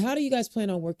 But how do you guys plan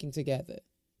on working together?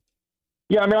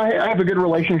 Yeah, I mean, I have a good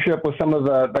relationship with some of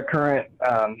the current,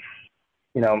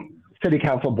 city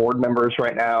council board members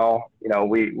right now.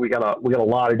 We got a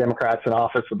lot of Democrats in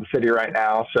office with the city right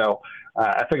now, so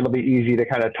I think it'll be easy to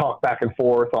kind of talk back and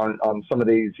forth on some of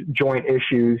these joint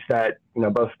issues that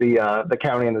both the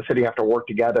county and the city have to work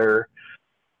together.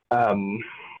 When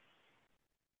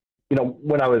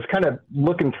I was kind of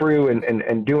looking through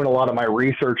and doing a lot of my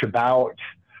research about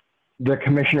the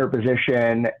commissioner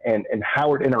position and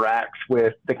how it interacts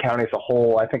with the county as a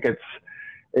whole, I think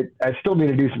I still need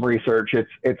to do some research.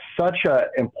 It's such an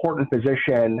important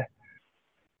position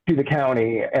to the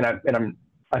county, and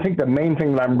I think the main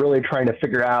thing that I'm really trying to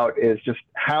figure out is just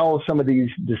how some of these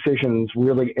decisions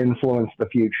really influence the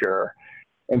future.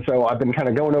 And so I've been kind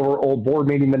of going over old board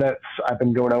meeting minutes. I've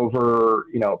been going over,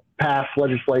 past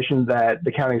legislation that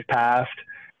the county's passed.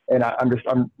 And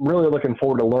I'm really looking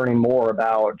forward to learning more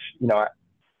about,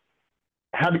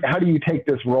 how do you take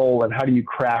this role and how do you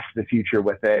craft the future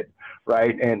with it,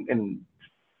 right? And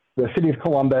the city of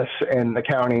Columbus and the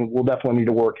county will definitely need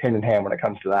to work hand in hand when it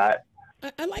comes to that.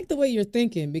 I like the way you're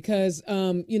thinking because,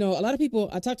 a lot of people,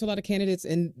 I talk to a lot of candidates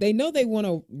and they know they want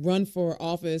to run for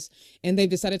office and they've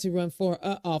decided to run for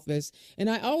office.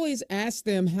 And I always ask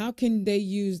them, how can they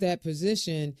use that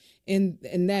position in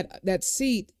that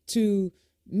seat to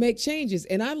make changes?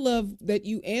 And I love that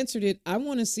you answered it. I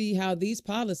want to see how these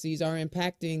policies are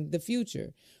impacting the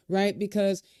future, right?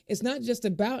 Because it's not just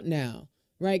about now,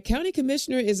 right? County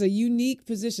commissioner is a unique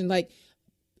position. Like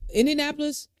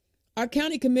Indianapolis, our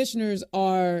county commissioners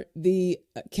are the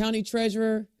county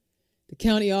treasurer, the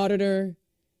county auditor,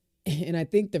 and I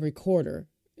think the recorder.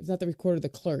 If not the recorder, the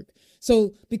clerk.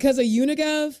 So because of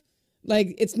Unigov,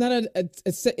 like it's not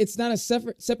a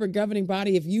separate governing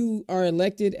body. If you are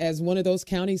elected as one of those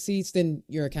county seats, then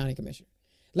you're a county commissioner.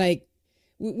 Like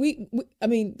I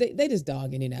mean, they just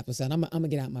dog Indianapolis out. I'm gonna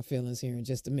get out my feelings here in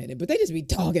just a minute, but they just be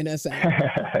dogging us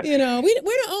out. We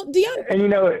don't. Do y'all? And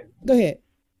go ahead.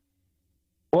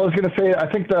 Well, I was going to say,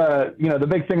 I think the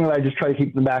big thing that I just try to keep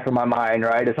in the back of my mind,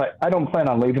 right, is I don't plan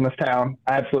on leaving this town.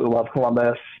 I absolutely love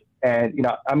Columbus. And,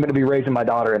 I'm going to be raising my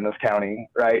daughter in this county,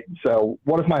 right? So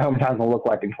what is my hometown going to look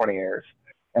like in 20 years?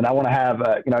 And I want to have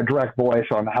a direct voice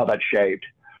on how that's shaped.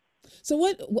 So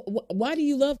why do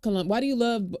you love Columbus? Why do you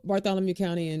love Bartholomew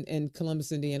County and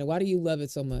Columbus, Indiana? Why do you love it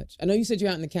so much? I know you said you're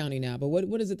out in the county now, but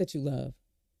what is it that you love?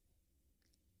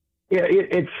 Yeah,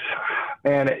 it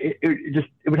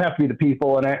would have to be the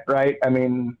people in it, right? I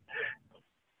mean,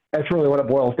 that's really what it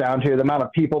boils down to. The amount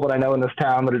of people that I know in this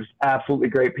town that are just absolutely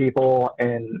great people,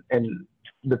 and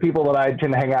the people that I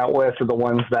tend to hang out with are the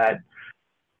ones that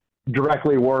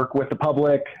directly work with the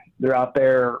public. They're out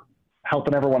there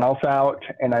helping everyone else out,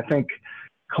 and I think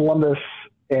Columbus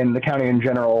and the county in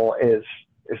general is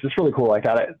just really cool like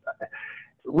that.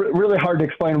 Really hard to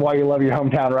explain why you love your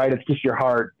hometown, right? It's just your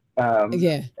heart.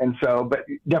 Yeah. And so, but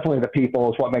definitely the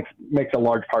people is what makes a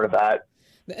large part of that.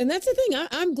 And that's the thing.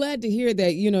 I'm glad to hear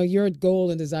that, your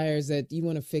goal and desire is that you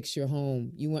want to fix your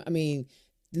home.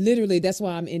 Literally, that's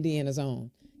why I'm Indiana's own.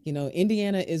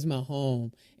 Indiana is my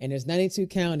home, and there's 92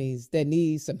 counties that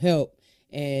need some help,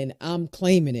 and I'm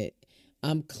claiming it.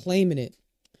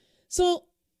 So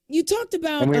you talked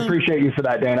about, and we appreciate you for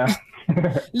that, Dana.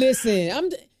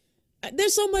 Listen,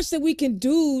 there's so much that we can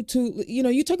do to,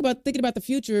 you talk about thinking about the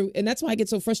future, and that's why I get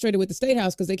so frustrated with the State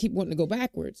House, because they keep wanting to go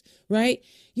backwards, right?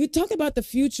 You talk about the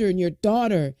future and your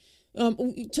daughter.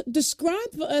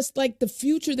 Describe for us like the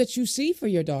future that you see for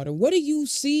your daughter. What do you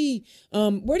see?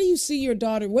 Where do you see your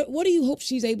daughter? What do you hope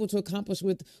she's able to accomplish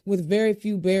with very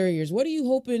few barriers? What are you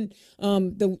hoping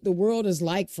the world is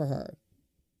like for her?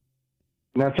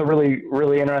 That's a really,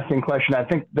 really interesting question. I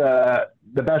think the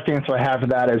best answer I have to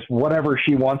that is whatever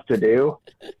she wants to do,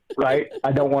 right?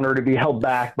 I don't want her to be held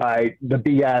back by the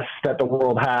BS that the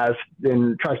world has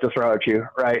and tries to throw at you,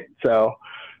 right? So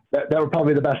that would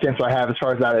probably be the best answer I have as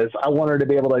far as that is. I want her to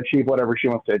be able to achieve whatever she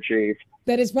wants to achieve.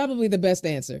 That is probably the best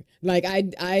answer. Like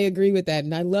I agree with that,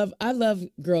 and I love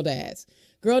girl dads.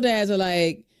 Girl dads are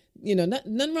like,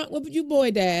 nothing wrong with you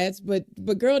boy dads, but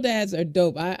girl dads are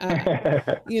dope.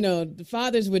 The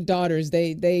fathers with daughters,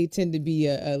 they tend to be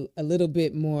a little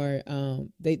bit more,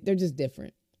 they're just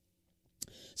different.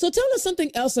 So tell us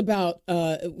something else about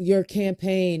your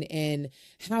campaign and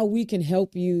how we can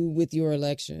help you with your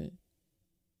election.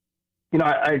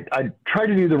 I tried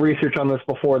to do the research on this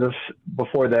before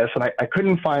this, and I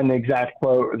couldn't find the exact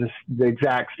quote or the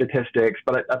exact statistics,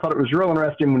 but I thought it was real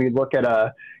interesting when you look at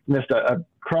just a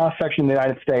cross section of the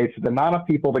United States, the amount of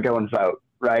people that go and vote,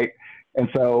 right? And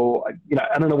so,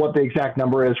 I don't know what the exact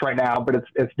number is right now, but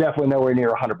it's definitely nowhere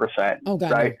near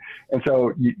 100%, right? And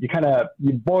so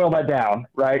you boil that down,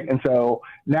 right? And so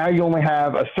now you only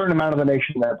have a certain amount of the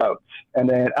nation that votes, and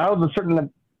then out of a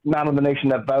certain amount of the nation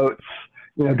that votes,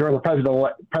 during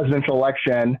the presidential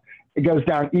election, it goes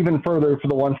down even further for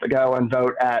the ones that go and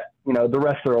vote at, the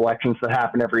rest of their elections that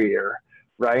happen every year,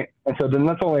 right? And so then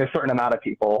that's only a certain amount of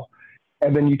people.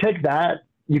 And then you take that,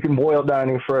 you can boil it down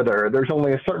any further. There's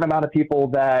only a certain amount of people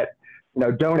that,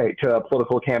 donate to a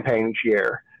political campaign each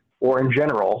year or in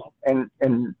general. And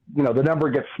the number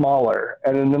gets smaller.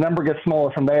 And then the number gets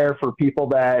smaller from there for people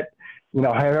that,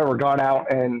 have ever gone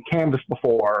out and canvassed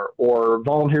before or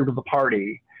volunteered with the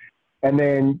party. And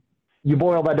then you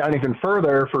boil that down even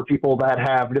further for people that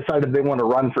have decided they want to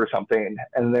run for something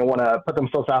and they want to put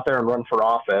themselves out there and run for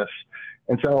office.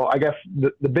 And so I guess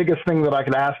the biggest thing that I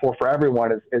could ask for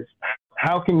everyone is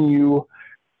how can you,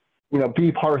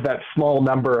 be part of that small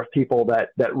number of people that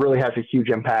really has a huge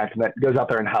impact and that goes out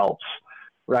there and helps,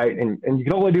 right? And you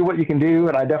can only do what you can do,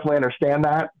 and I definitely understand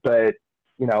that, but,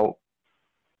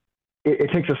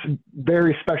 it takes a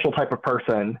very special type of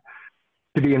person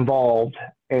to be involved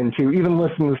and to even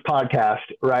listen to this podcast,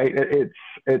 right?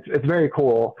 It's very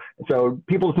cool. So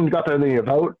people just need to go out there and they need to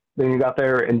vote. They need to go out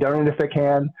there and donate if they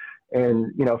can.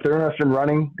 And, if they're interested in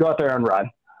running, go out there and run.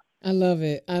 I love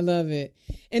it.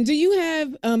 And do you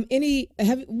have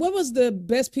what was the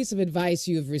best piece of advice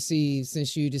you have received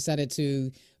since you decided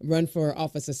to run for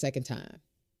office a second time?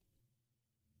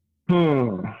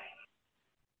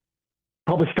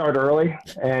 Probably start early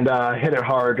and hit it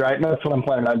hard, right? And that's what I'm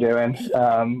planning on doing.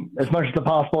 As much as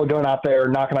possible, going out there,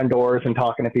 knocking on doors and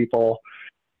talking to people.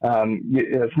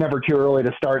 It's never too early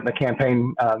to start in the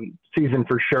campaign season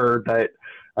for sure. But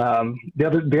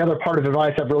the other part of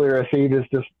advice I've really received is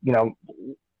just,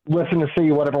 listen to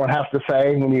see what everyone has to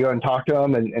say when you go and talk to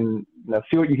them and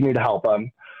see what you can do to help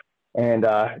them. And,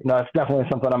 it's definitely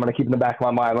something I'm going to keep in the back of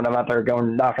my mind when I'm out there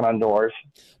going knocking on doors.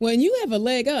 Well, and you have a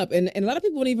leg up, and a lot of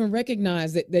people don't even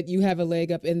recognize that you have a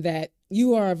leg up in that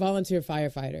you are a volunteer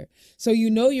firefighter. So you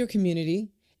know your community,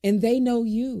 and they know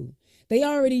you. They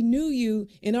already knew you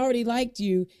and already liked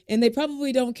you, and they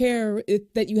probably don't care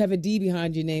that you have a D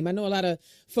behind your name. I know a lot of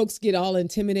folks get all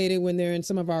intimidated when they're in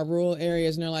some of our rural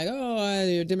areas, and they're like, oh,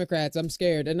 you're Democrats, I'm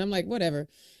scared. And I'm like, whatever.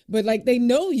 But, they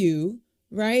know you.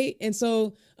 Right. And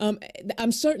so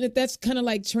I'm certain that that's kind of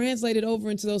translated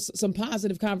over into some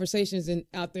positive conversations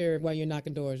out there while you're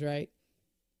knocking doors. Right.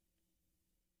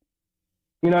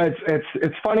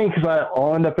 It's funny because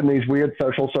I'll end up in these weird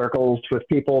social circles with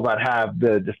people that have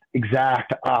the just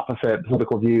exact opposite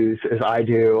political views as I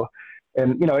do.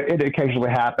 And, it occasionally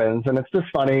happens. And it's just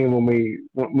funny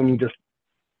when you just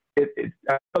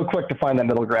I'm so quick to find that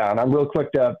middle ground. I'm real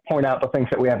quick to point out the things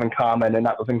that we have in common and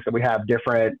not the things that we have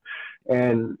different.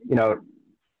 And,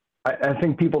 I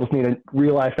think people just need to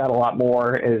realize that a lot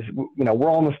more is, we're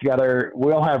all in this together.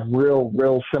 We all have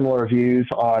real similar views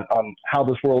on how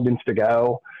this world needs to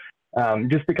go.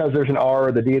 Just because there's an R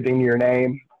or the D at the end of your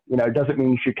name, it doesn't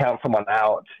mean you should count someone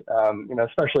out,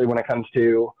 especially when it comes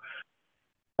to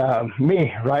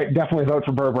me, right? Definitely vote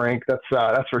for Burbrink.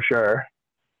 That's for sure.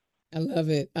 I love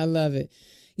it.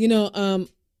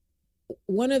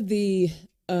 One of the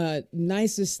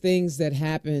nicest things that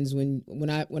happens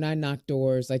when I knock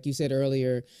doors, like you said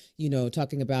earlier,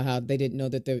 talking about how they didn't know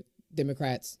that the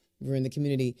Democrats were in the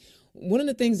community. One of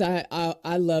the things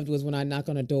I loved was when I knock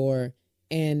on a door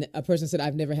and a person said,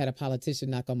 I've never had a politician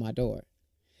knock on my door.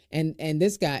 And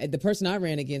this guy, the person I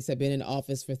ran against, had been in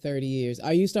office for 30 years.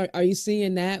 Are you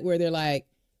seeing that where they're like,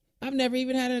 I've never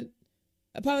even had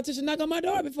a politician knock on my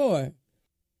door before?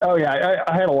 Oh, yeah,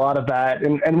 I had a lot of that.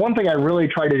 And one thing I really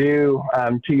tried to do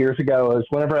 2 years ago is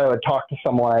whenever I would talk to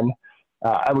someone,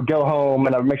 I would go home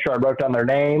and I would make sure I wrote down their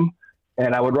name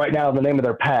and I would write down the name of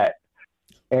their pet.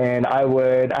 And I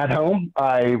would, at home,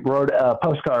 I wrote a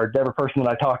postcard to every person that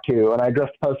I talked to, and I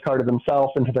addressed the postcard to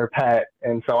themselves and to their pet.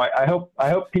 And so I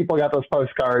hope people got those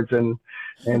postcards and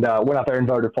went out there and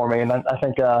voted for me. And I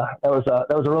think that was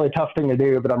a really tough thing to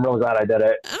do, but I'm really glad I did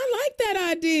it. I like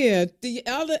that idea.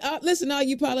 Listen, all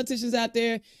you politicians out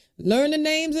there, learn the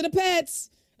names of the pets.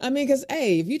 I mean, because,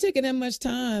 hey, if you're taking that much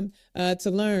time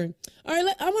to learn. All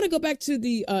right, I want to go back to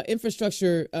the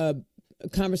infrastructure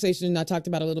conversation I talked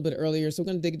about a little bit earlier. So we're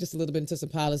going to dig just a little bit into some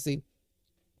policy.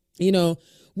 You know,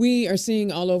 we are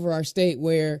seeing all over our state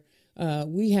where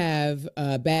we have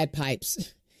bad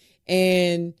pipes,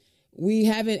 and we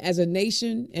haven't, as a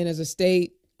nation and as a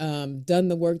state, done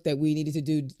the work that we needed to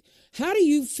do. How do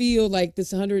you feel like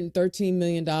this $113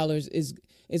 million is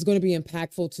going to be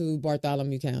impactful to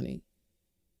Bartholomew County?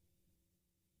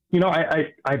 You know,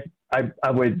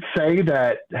 I would say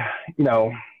that, you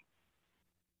know,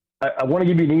 I want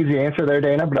to give you an easy answer there,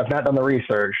 Dana, but I've not done the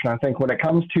research. And I think when it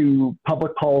comes to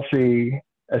public policy,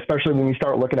 especially when you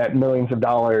start looking at millions of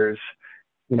dollars,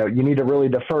 you know, you need to really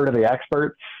defer to the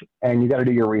experts, and you got to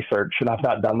do your research. And I've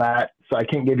not done that, so I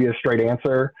can't give you a straight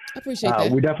answer. I appreciate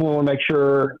that. We definitely want to make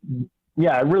sure.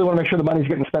 Yeah, I really want to make sure the money's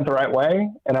getting spent the right way,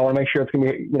 and I want to make sure it's going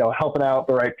to be, you know, helping out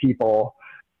the right people.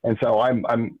 And so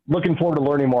I'm looking forward to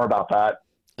learning more about that.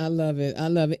 I love it. I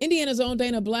love it. Indiana's own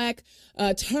Dana Black.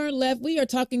 Turn left. We are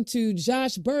talking to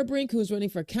Josh Burbrink, who's running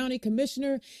for county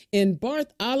commissioner in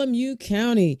Bartholomew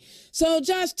County. So,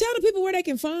 Josh, tell the people where they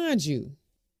can find you.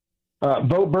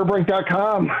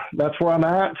 VoteBurbrink.com. That's where I'm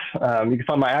at. You can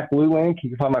find my ActBlue link. You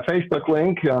can find my Facebook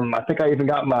link. I think I even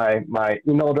got my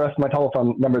email address and my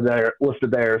telephone number there listed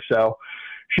there. So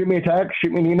shoot me a text,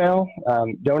 shoot me an email,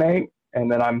 donate. And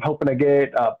then I'm hoping to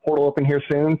get a portal open here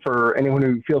soon for anyone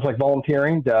who feels like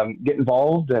volunteering to get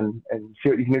involved and see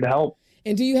what you can do to help.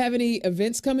 And do you have any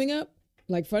events coming up,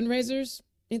 like fundraisers,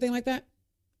 anything like that?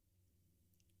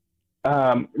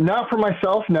 Not for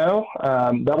myself, no.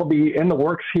 That'll be in the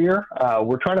works here.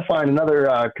 We're trying to find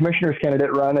another commissioner's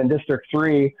candidate run in District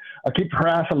 3. I keep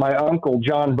harassing my uncle,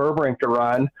 John Burbrink, to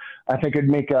run. I think it'd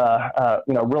make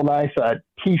real nice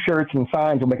T-shirts and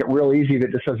signs will make it real easy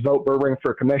that just says "Vote Burbrink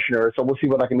for commissioner." So we'll see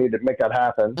what I can do to make that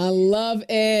happen. I love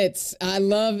it. I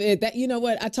love it. That, you know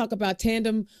what, I talk about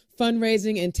tandem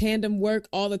fundraising and tandem work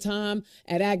all the time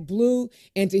at Act Blue,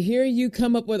 and to hear you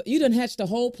come up with, you done hatched a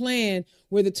whole plan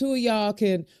where the two of y'all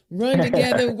can run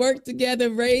together, work together,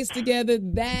 raise together.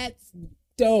 That's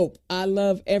dope. I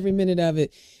love every minute of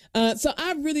it. So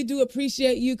I really do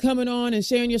appreciate you coming on and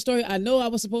sharing your story. I know I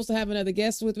was supposed to have another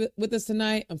guest with us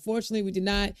tonight. Unfortunately, we did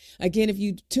not. Again, if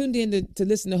you tuned in to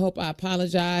listen to Hope, I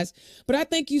apologize. But I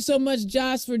thank you so much,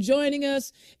 Josh, for joining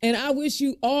us. And I wish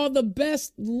you all the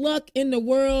best luck in the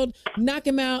world. Knock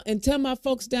him out, and tell my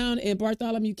folks down in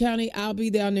Bartholomew County I'll be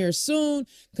down there soon,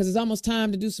 because it's almost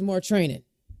time to do some more training.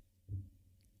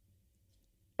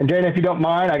 And Dana, if you don't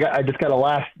mind, I just got a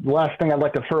last thing I'd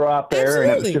like to throw out there. Absolutely.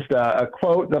 And it's just a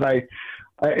quote that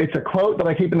it's a quote that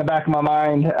I keep in the back of my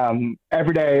mind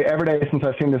every day since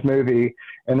I've seen this movie.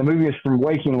 And the movie is from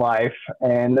Waking Life.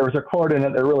 And there was a quote in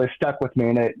it that really stuck with me.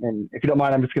 And if you don't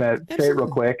mind, I'm just going to say it real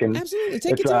quick. And absolutely.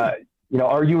 Take your time.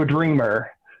 Are you a dreamer?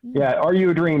 Mm-hmm. Yeah. Are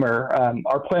you a dreamer?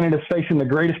 Our planet is facing the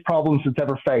greatest problems it's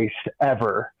ever faced,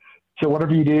 ever. So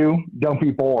whatever you do, don't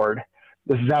be bored.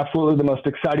 This is absolutely the most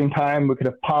exciting time we could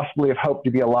have possibly have hoped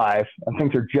to be alive, and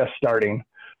things are just starting.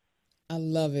 I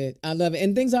love it. I love it.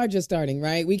 And things are just starting,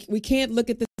 right? We can't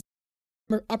look at the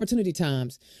opportunity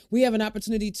times. We have an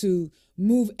opportunity to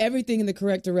move everything in the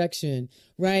correct direction,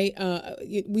 right?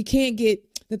 We can't get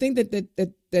the thing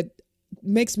that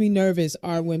makes me nervous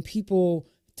are when people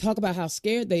talk about how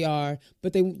scared they are,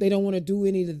 but they don't want to do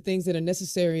any of the things that are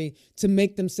necessary to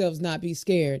make themselves not be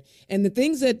scared. And the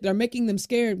things that are making them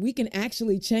scared, we can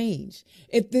actually change.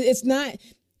 It's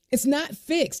not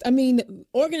fixed. I mean,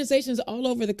 organizations all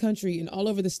over the country and all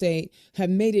over the state have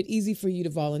made it easy for you to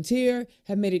volunteer,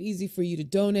 have made it easy for you to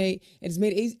donate. It's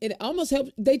made it easy. It almost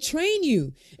helps. They train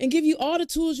you and give you all the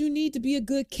tools you need to be a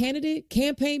good candidate,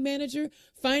 campaign manager,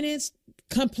 finance,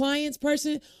 compliance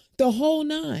person, the whole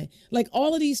nine. Like,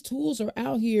 all of these tools are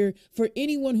out here for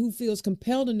anyone who feels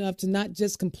compelled enough to not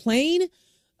just complain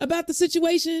about the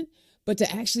situation, but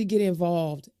to actually get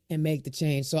involved and make the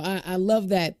change. So I love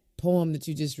that poem that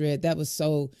you just read. That was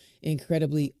so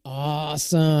incredibly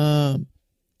awesome.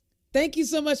 Thank you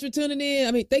so much for tuning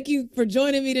in. Thank you for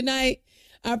joining me tonight.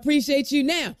 I appreciate you.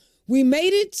 Now, we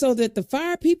made it so that the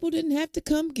fire people didn't have to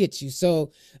come get you.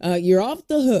 So you're off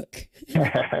the hook.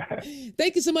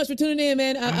 Thank you so much for tuning in,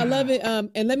 man. I love it.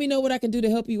 And let me know what I can do to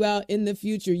help you out in the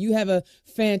future. You have a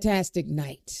fantastic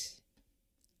night.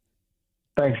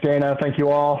 Thanks, Dana. Thank you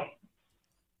all.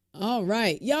 All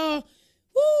right, y'all.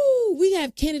 Woo, we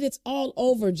have candidates all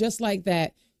over just like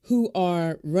that who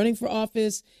are running for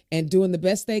office and doing the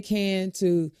best they can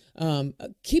to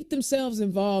keep themselves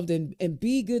involved and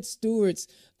be good stewards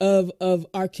of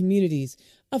our communities.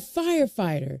 A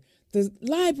firefighter, the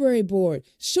library board,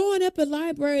 showing up at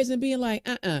libraries and being like,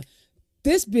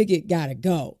 this bigot gotta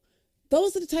go.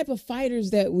 Those are the type of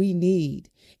fighters that we need.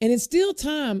 And it's still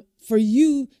time for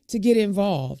you to get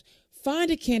involved. Find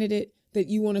a candidate that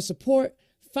you want to support.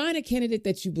 Find a candidate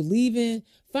that you believe in.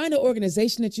 Find an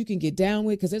organization that you can get down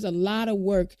with, because there's a lot of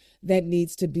work that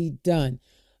needs to be done.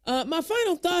 My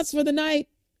final thoughts for the night.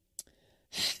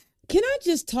 Can I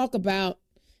just talk about,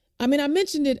 I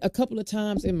mentioned it a couple of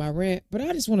times in my rant, but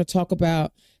I just want to talk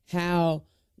about how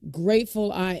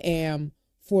grateful I am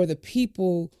for the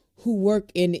people who work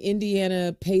in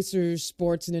Indiana Pacers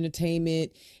sports and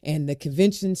entertainment, and the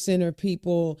convention center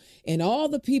people, and all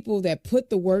the people that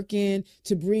put the work in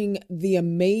to bring the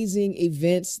amazing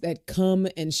events that come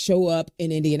and show up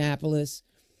in Indianapolis.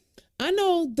 I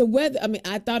know the weather,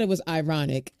 I thought it was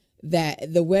ironic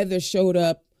that the weather showed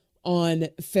up on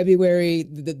February,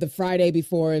 the Friday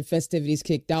before festivities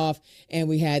kicked off, and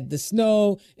we had the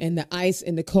snow and the ice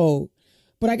and the cold.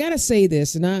 But I got to say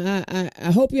this, and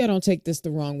I hope y'all don't take this the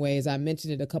wrong way, as I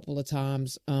mentioned it a couple of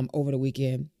times over the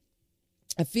weekend.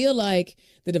 I feel like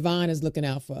the divine is looking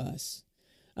out for us.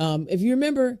 If you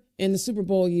remember in the Super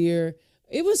Bowl year,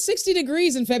 it was 60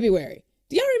 degrees in February.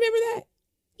 Do y'all remember that?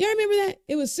 Y'all remember that?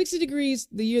 It was 60 degrees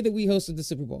the year that we hosted the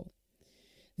Super Bowl.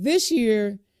 This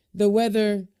year, the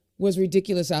weather was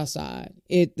ridiculous outside.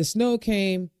 The snow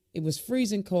came, it was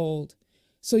freezing cold,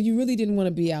 so you really didn't want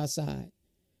to be outside.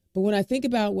 But when I think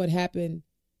about what happened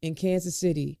in Kansas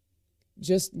City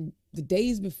just the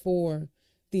days before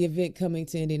the event coming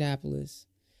to Indianapolis,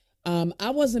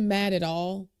 I wasn't mad at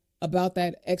all about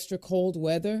that extra cold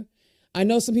weather. I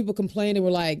know some people complained and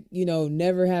were like,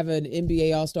 never have an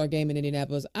NBA All-Star game in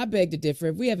Indianapolis. I beg to differ.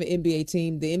 If we have an NBA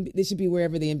team, they should be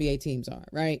wherever the NBA teams are,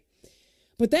 right?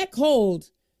 But that cold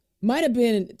might have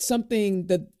been something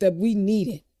that we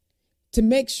needed to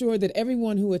make sure that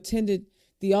everyone who attended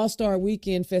the All-Star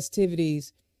weekend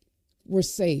festivities were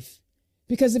safe.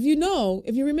 Because if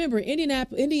you remember,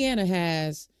 Indiana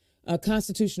has a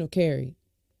constitutional carry,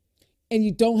 and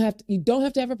you don't have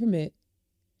to have a permit.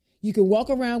 You can walk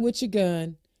around with your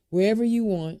gun wherever you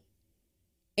want,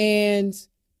 and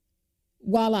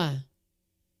voila.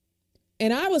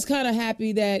 And I was kind of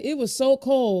happy that it was so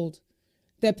cold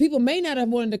that people may not have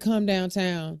wanted to come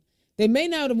downtown. They may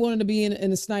not have wanted to be in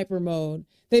a sniper mode.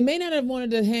 They may not have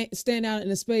wanted to stand out in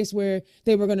a space where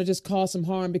they were going to just cause some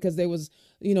harm, because there was,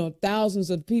 thousands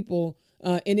of people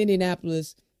in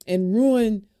Indianapolis, and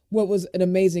ruin what was an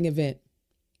amazing event.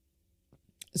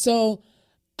 So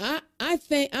I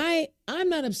think I'm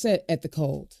not upset at the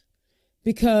cold,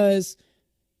 because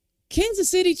Kansas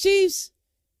City Chiefs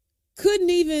couldn't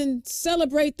even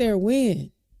celebrate their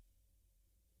win.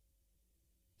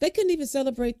 They couldn't even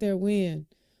celebrate their win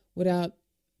without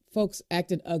folks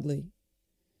acting ugly.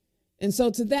 And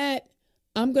so to that,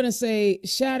 I'm going to say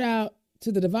shout out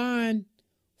to the divine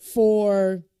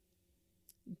for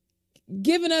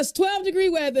giving us 12-degree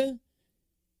weather,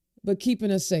 but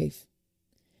keeping us safe.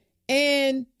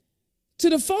 And to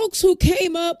the folks who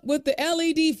came up with the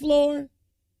LED floor,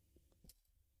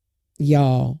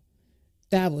 y'all,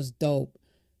 that was dope.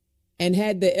 And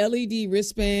had the LED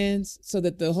wristbands so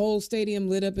that the whole stadium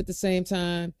lit up at the same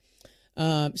time.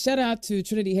 Shout out to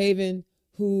Trinity Haven,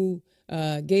 who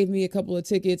gave me a couple of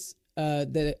tickets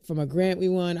from a grant we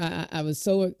won. I was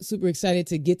so super excited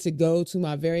to get to go to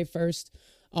my very first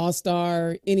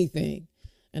All-Star anything.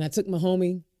 And I took my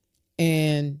homie,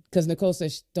 and because Nicole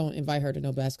said don't invite her to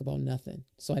no basketball, nothing.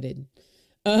 So I didn't.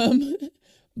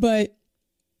 But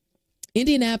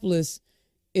Indianapolis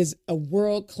is a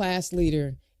world-class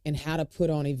leader in how to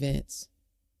put on events.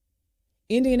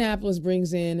 Indianapolis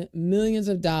brings in millions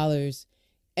of dollars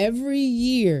every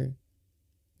year,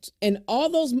 and all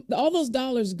those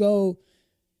dollars go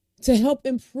to help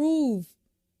improve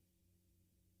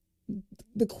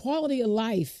the quality of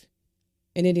life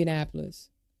in Indianapolis.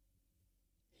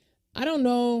 I don't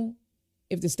know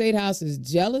if the State House is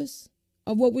jealous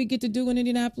of what we get to do in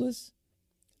Indianapolis.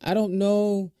 I don't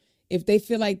know if they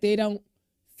feel like they don't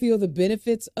feel the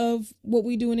benefits of what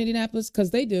we do in Indianapolis,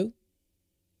 because they do.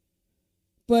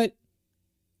 But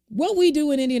what we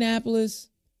do in Indianapolis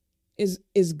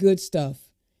is good stuff.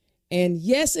 And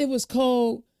yes, it was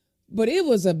cold, but it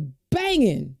was a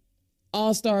banging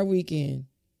All-Star weekend.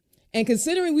 And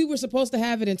considering we were supposed to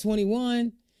have it in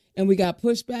 21 and we got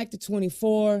pushed back to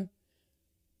 24,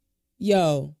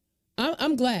 yo,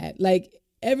 I'm glad. Like,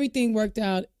 everything worked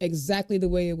out exactly the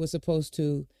way it was supposed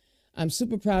to. I'm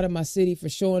super proud of my city for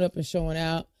showing up and showing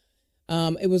out.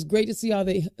 It was great to see all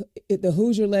the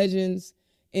Hoosier legends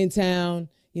in town.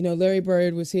 Larry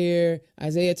Bird was here.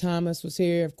 Isaiah Thomas was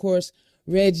here. Of course,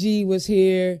 Reggie was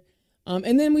here.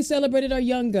 And then we celebrated our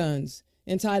young guns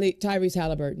and Tyrese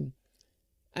Halliburton.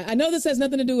 I know this has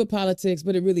nothing to do with politics,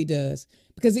 but it really does.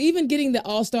 Because even getting the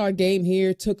All-Star game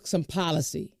here took some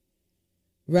policy,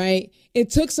 right? It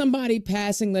took somebody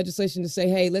passing legislation to say,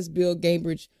 hey, let's build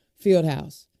Gainbridge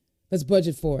Fieldhouse. Let's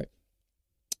budget for it.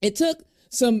 It took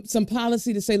some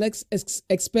policy to say, let's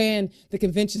expand the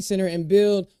convention center and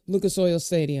build Lucas Oil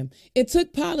Stadium. It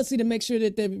took policy to make sure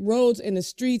that the roads and the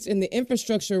streets and the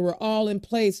infrastructure were all in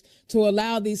place to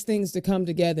allow these things to come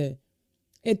together.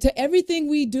 Everything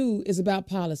we do is about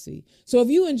policy. So if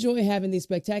you enjoy having these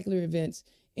spectacular events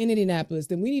in Indianapolis,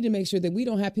 then we need to make sure that we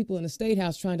don't have people in the State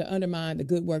House trying to undermine the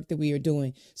good work that we are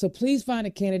doing. So please find a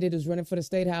candidate who's running for the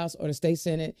State House or the State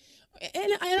Senate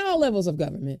and all levels of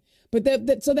government, but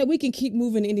so that we can keep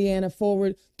moving Indiana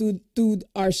forward through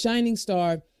our shining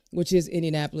star, which is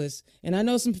Indianapolis. And I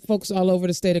know some folks all over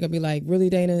the state are going to be like,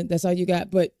 really, Dana, that's all you got?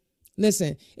 But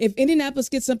listen, if Indianapolis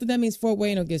gets something, that means Fort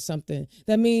Wayne will get something.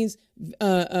 That means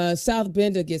South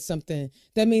Bend will get something.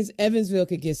 That means Evansville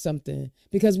could get something,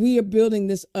 because we are building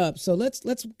this up. So let's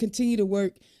continue to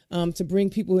work to bring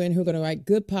people in who are going to write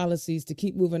good policies to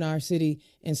keep moving our city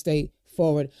and state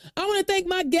forward. I want to thank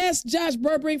my guest, Josh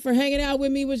Burbrink, for hanging out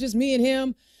with me. It was just me and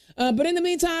him. But in the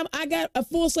meantime, I got a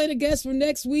full slate of guests for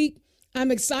next week. I'm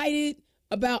excited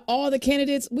about all the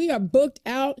candidates. We are booked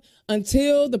out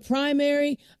until the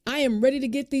primary. I am ready to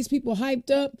get these people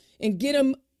hyped up and get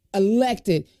them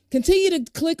elected. Continue to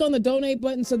click on the donate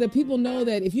button so that people know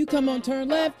that if you come on Turn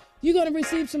Left, you're going to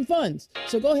receive some funds.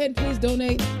 So go ahead and please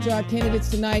donate to our candidates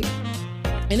tonight.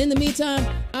 And in the meantime,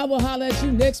 I will holler at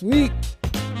you next week.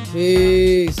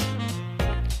 Peace.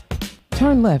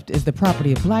 Turn Left is the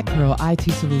property of Black Pearl IT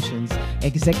Solutions.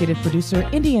 Executive producer,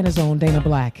 Indiana's own Dana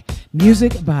Black.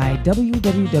 Music by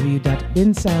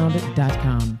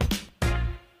www.bensound.com.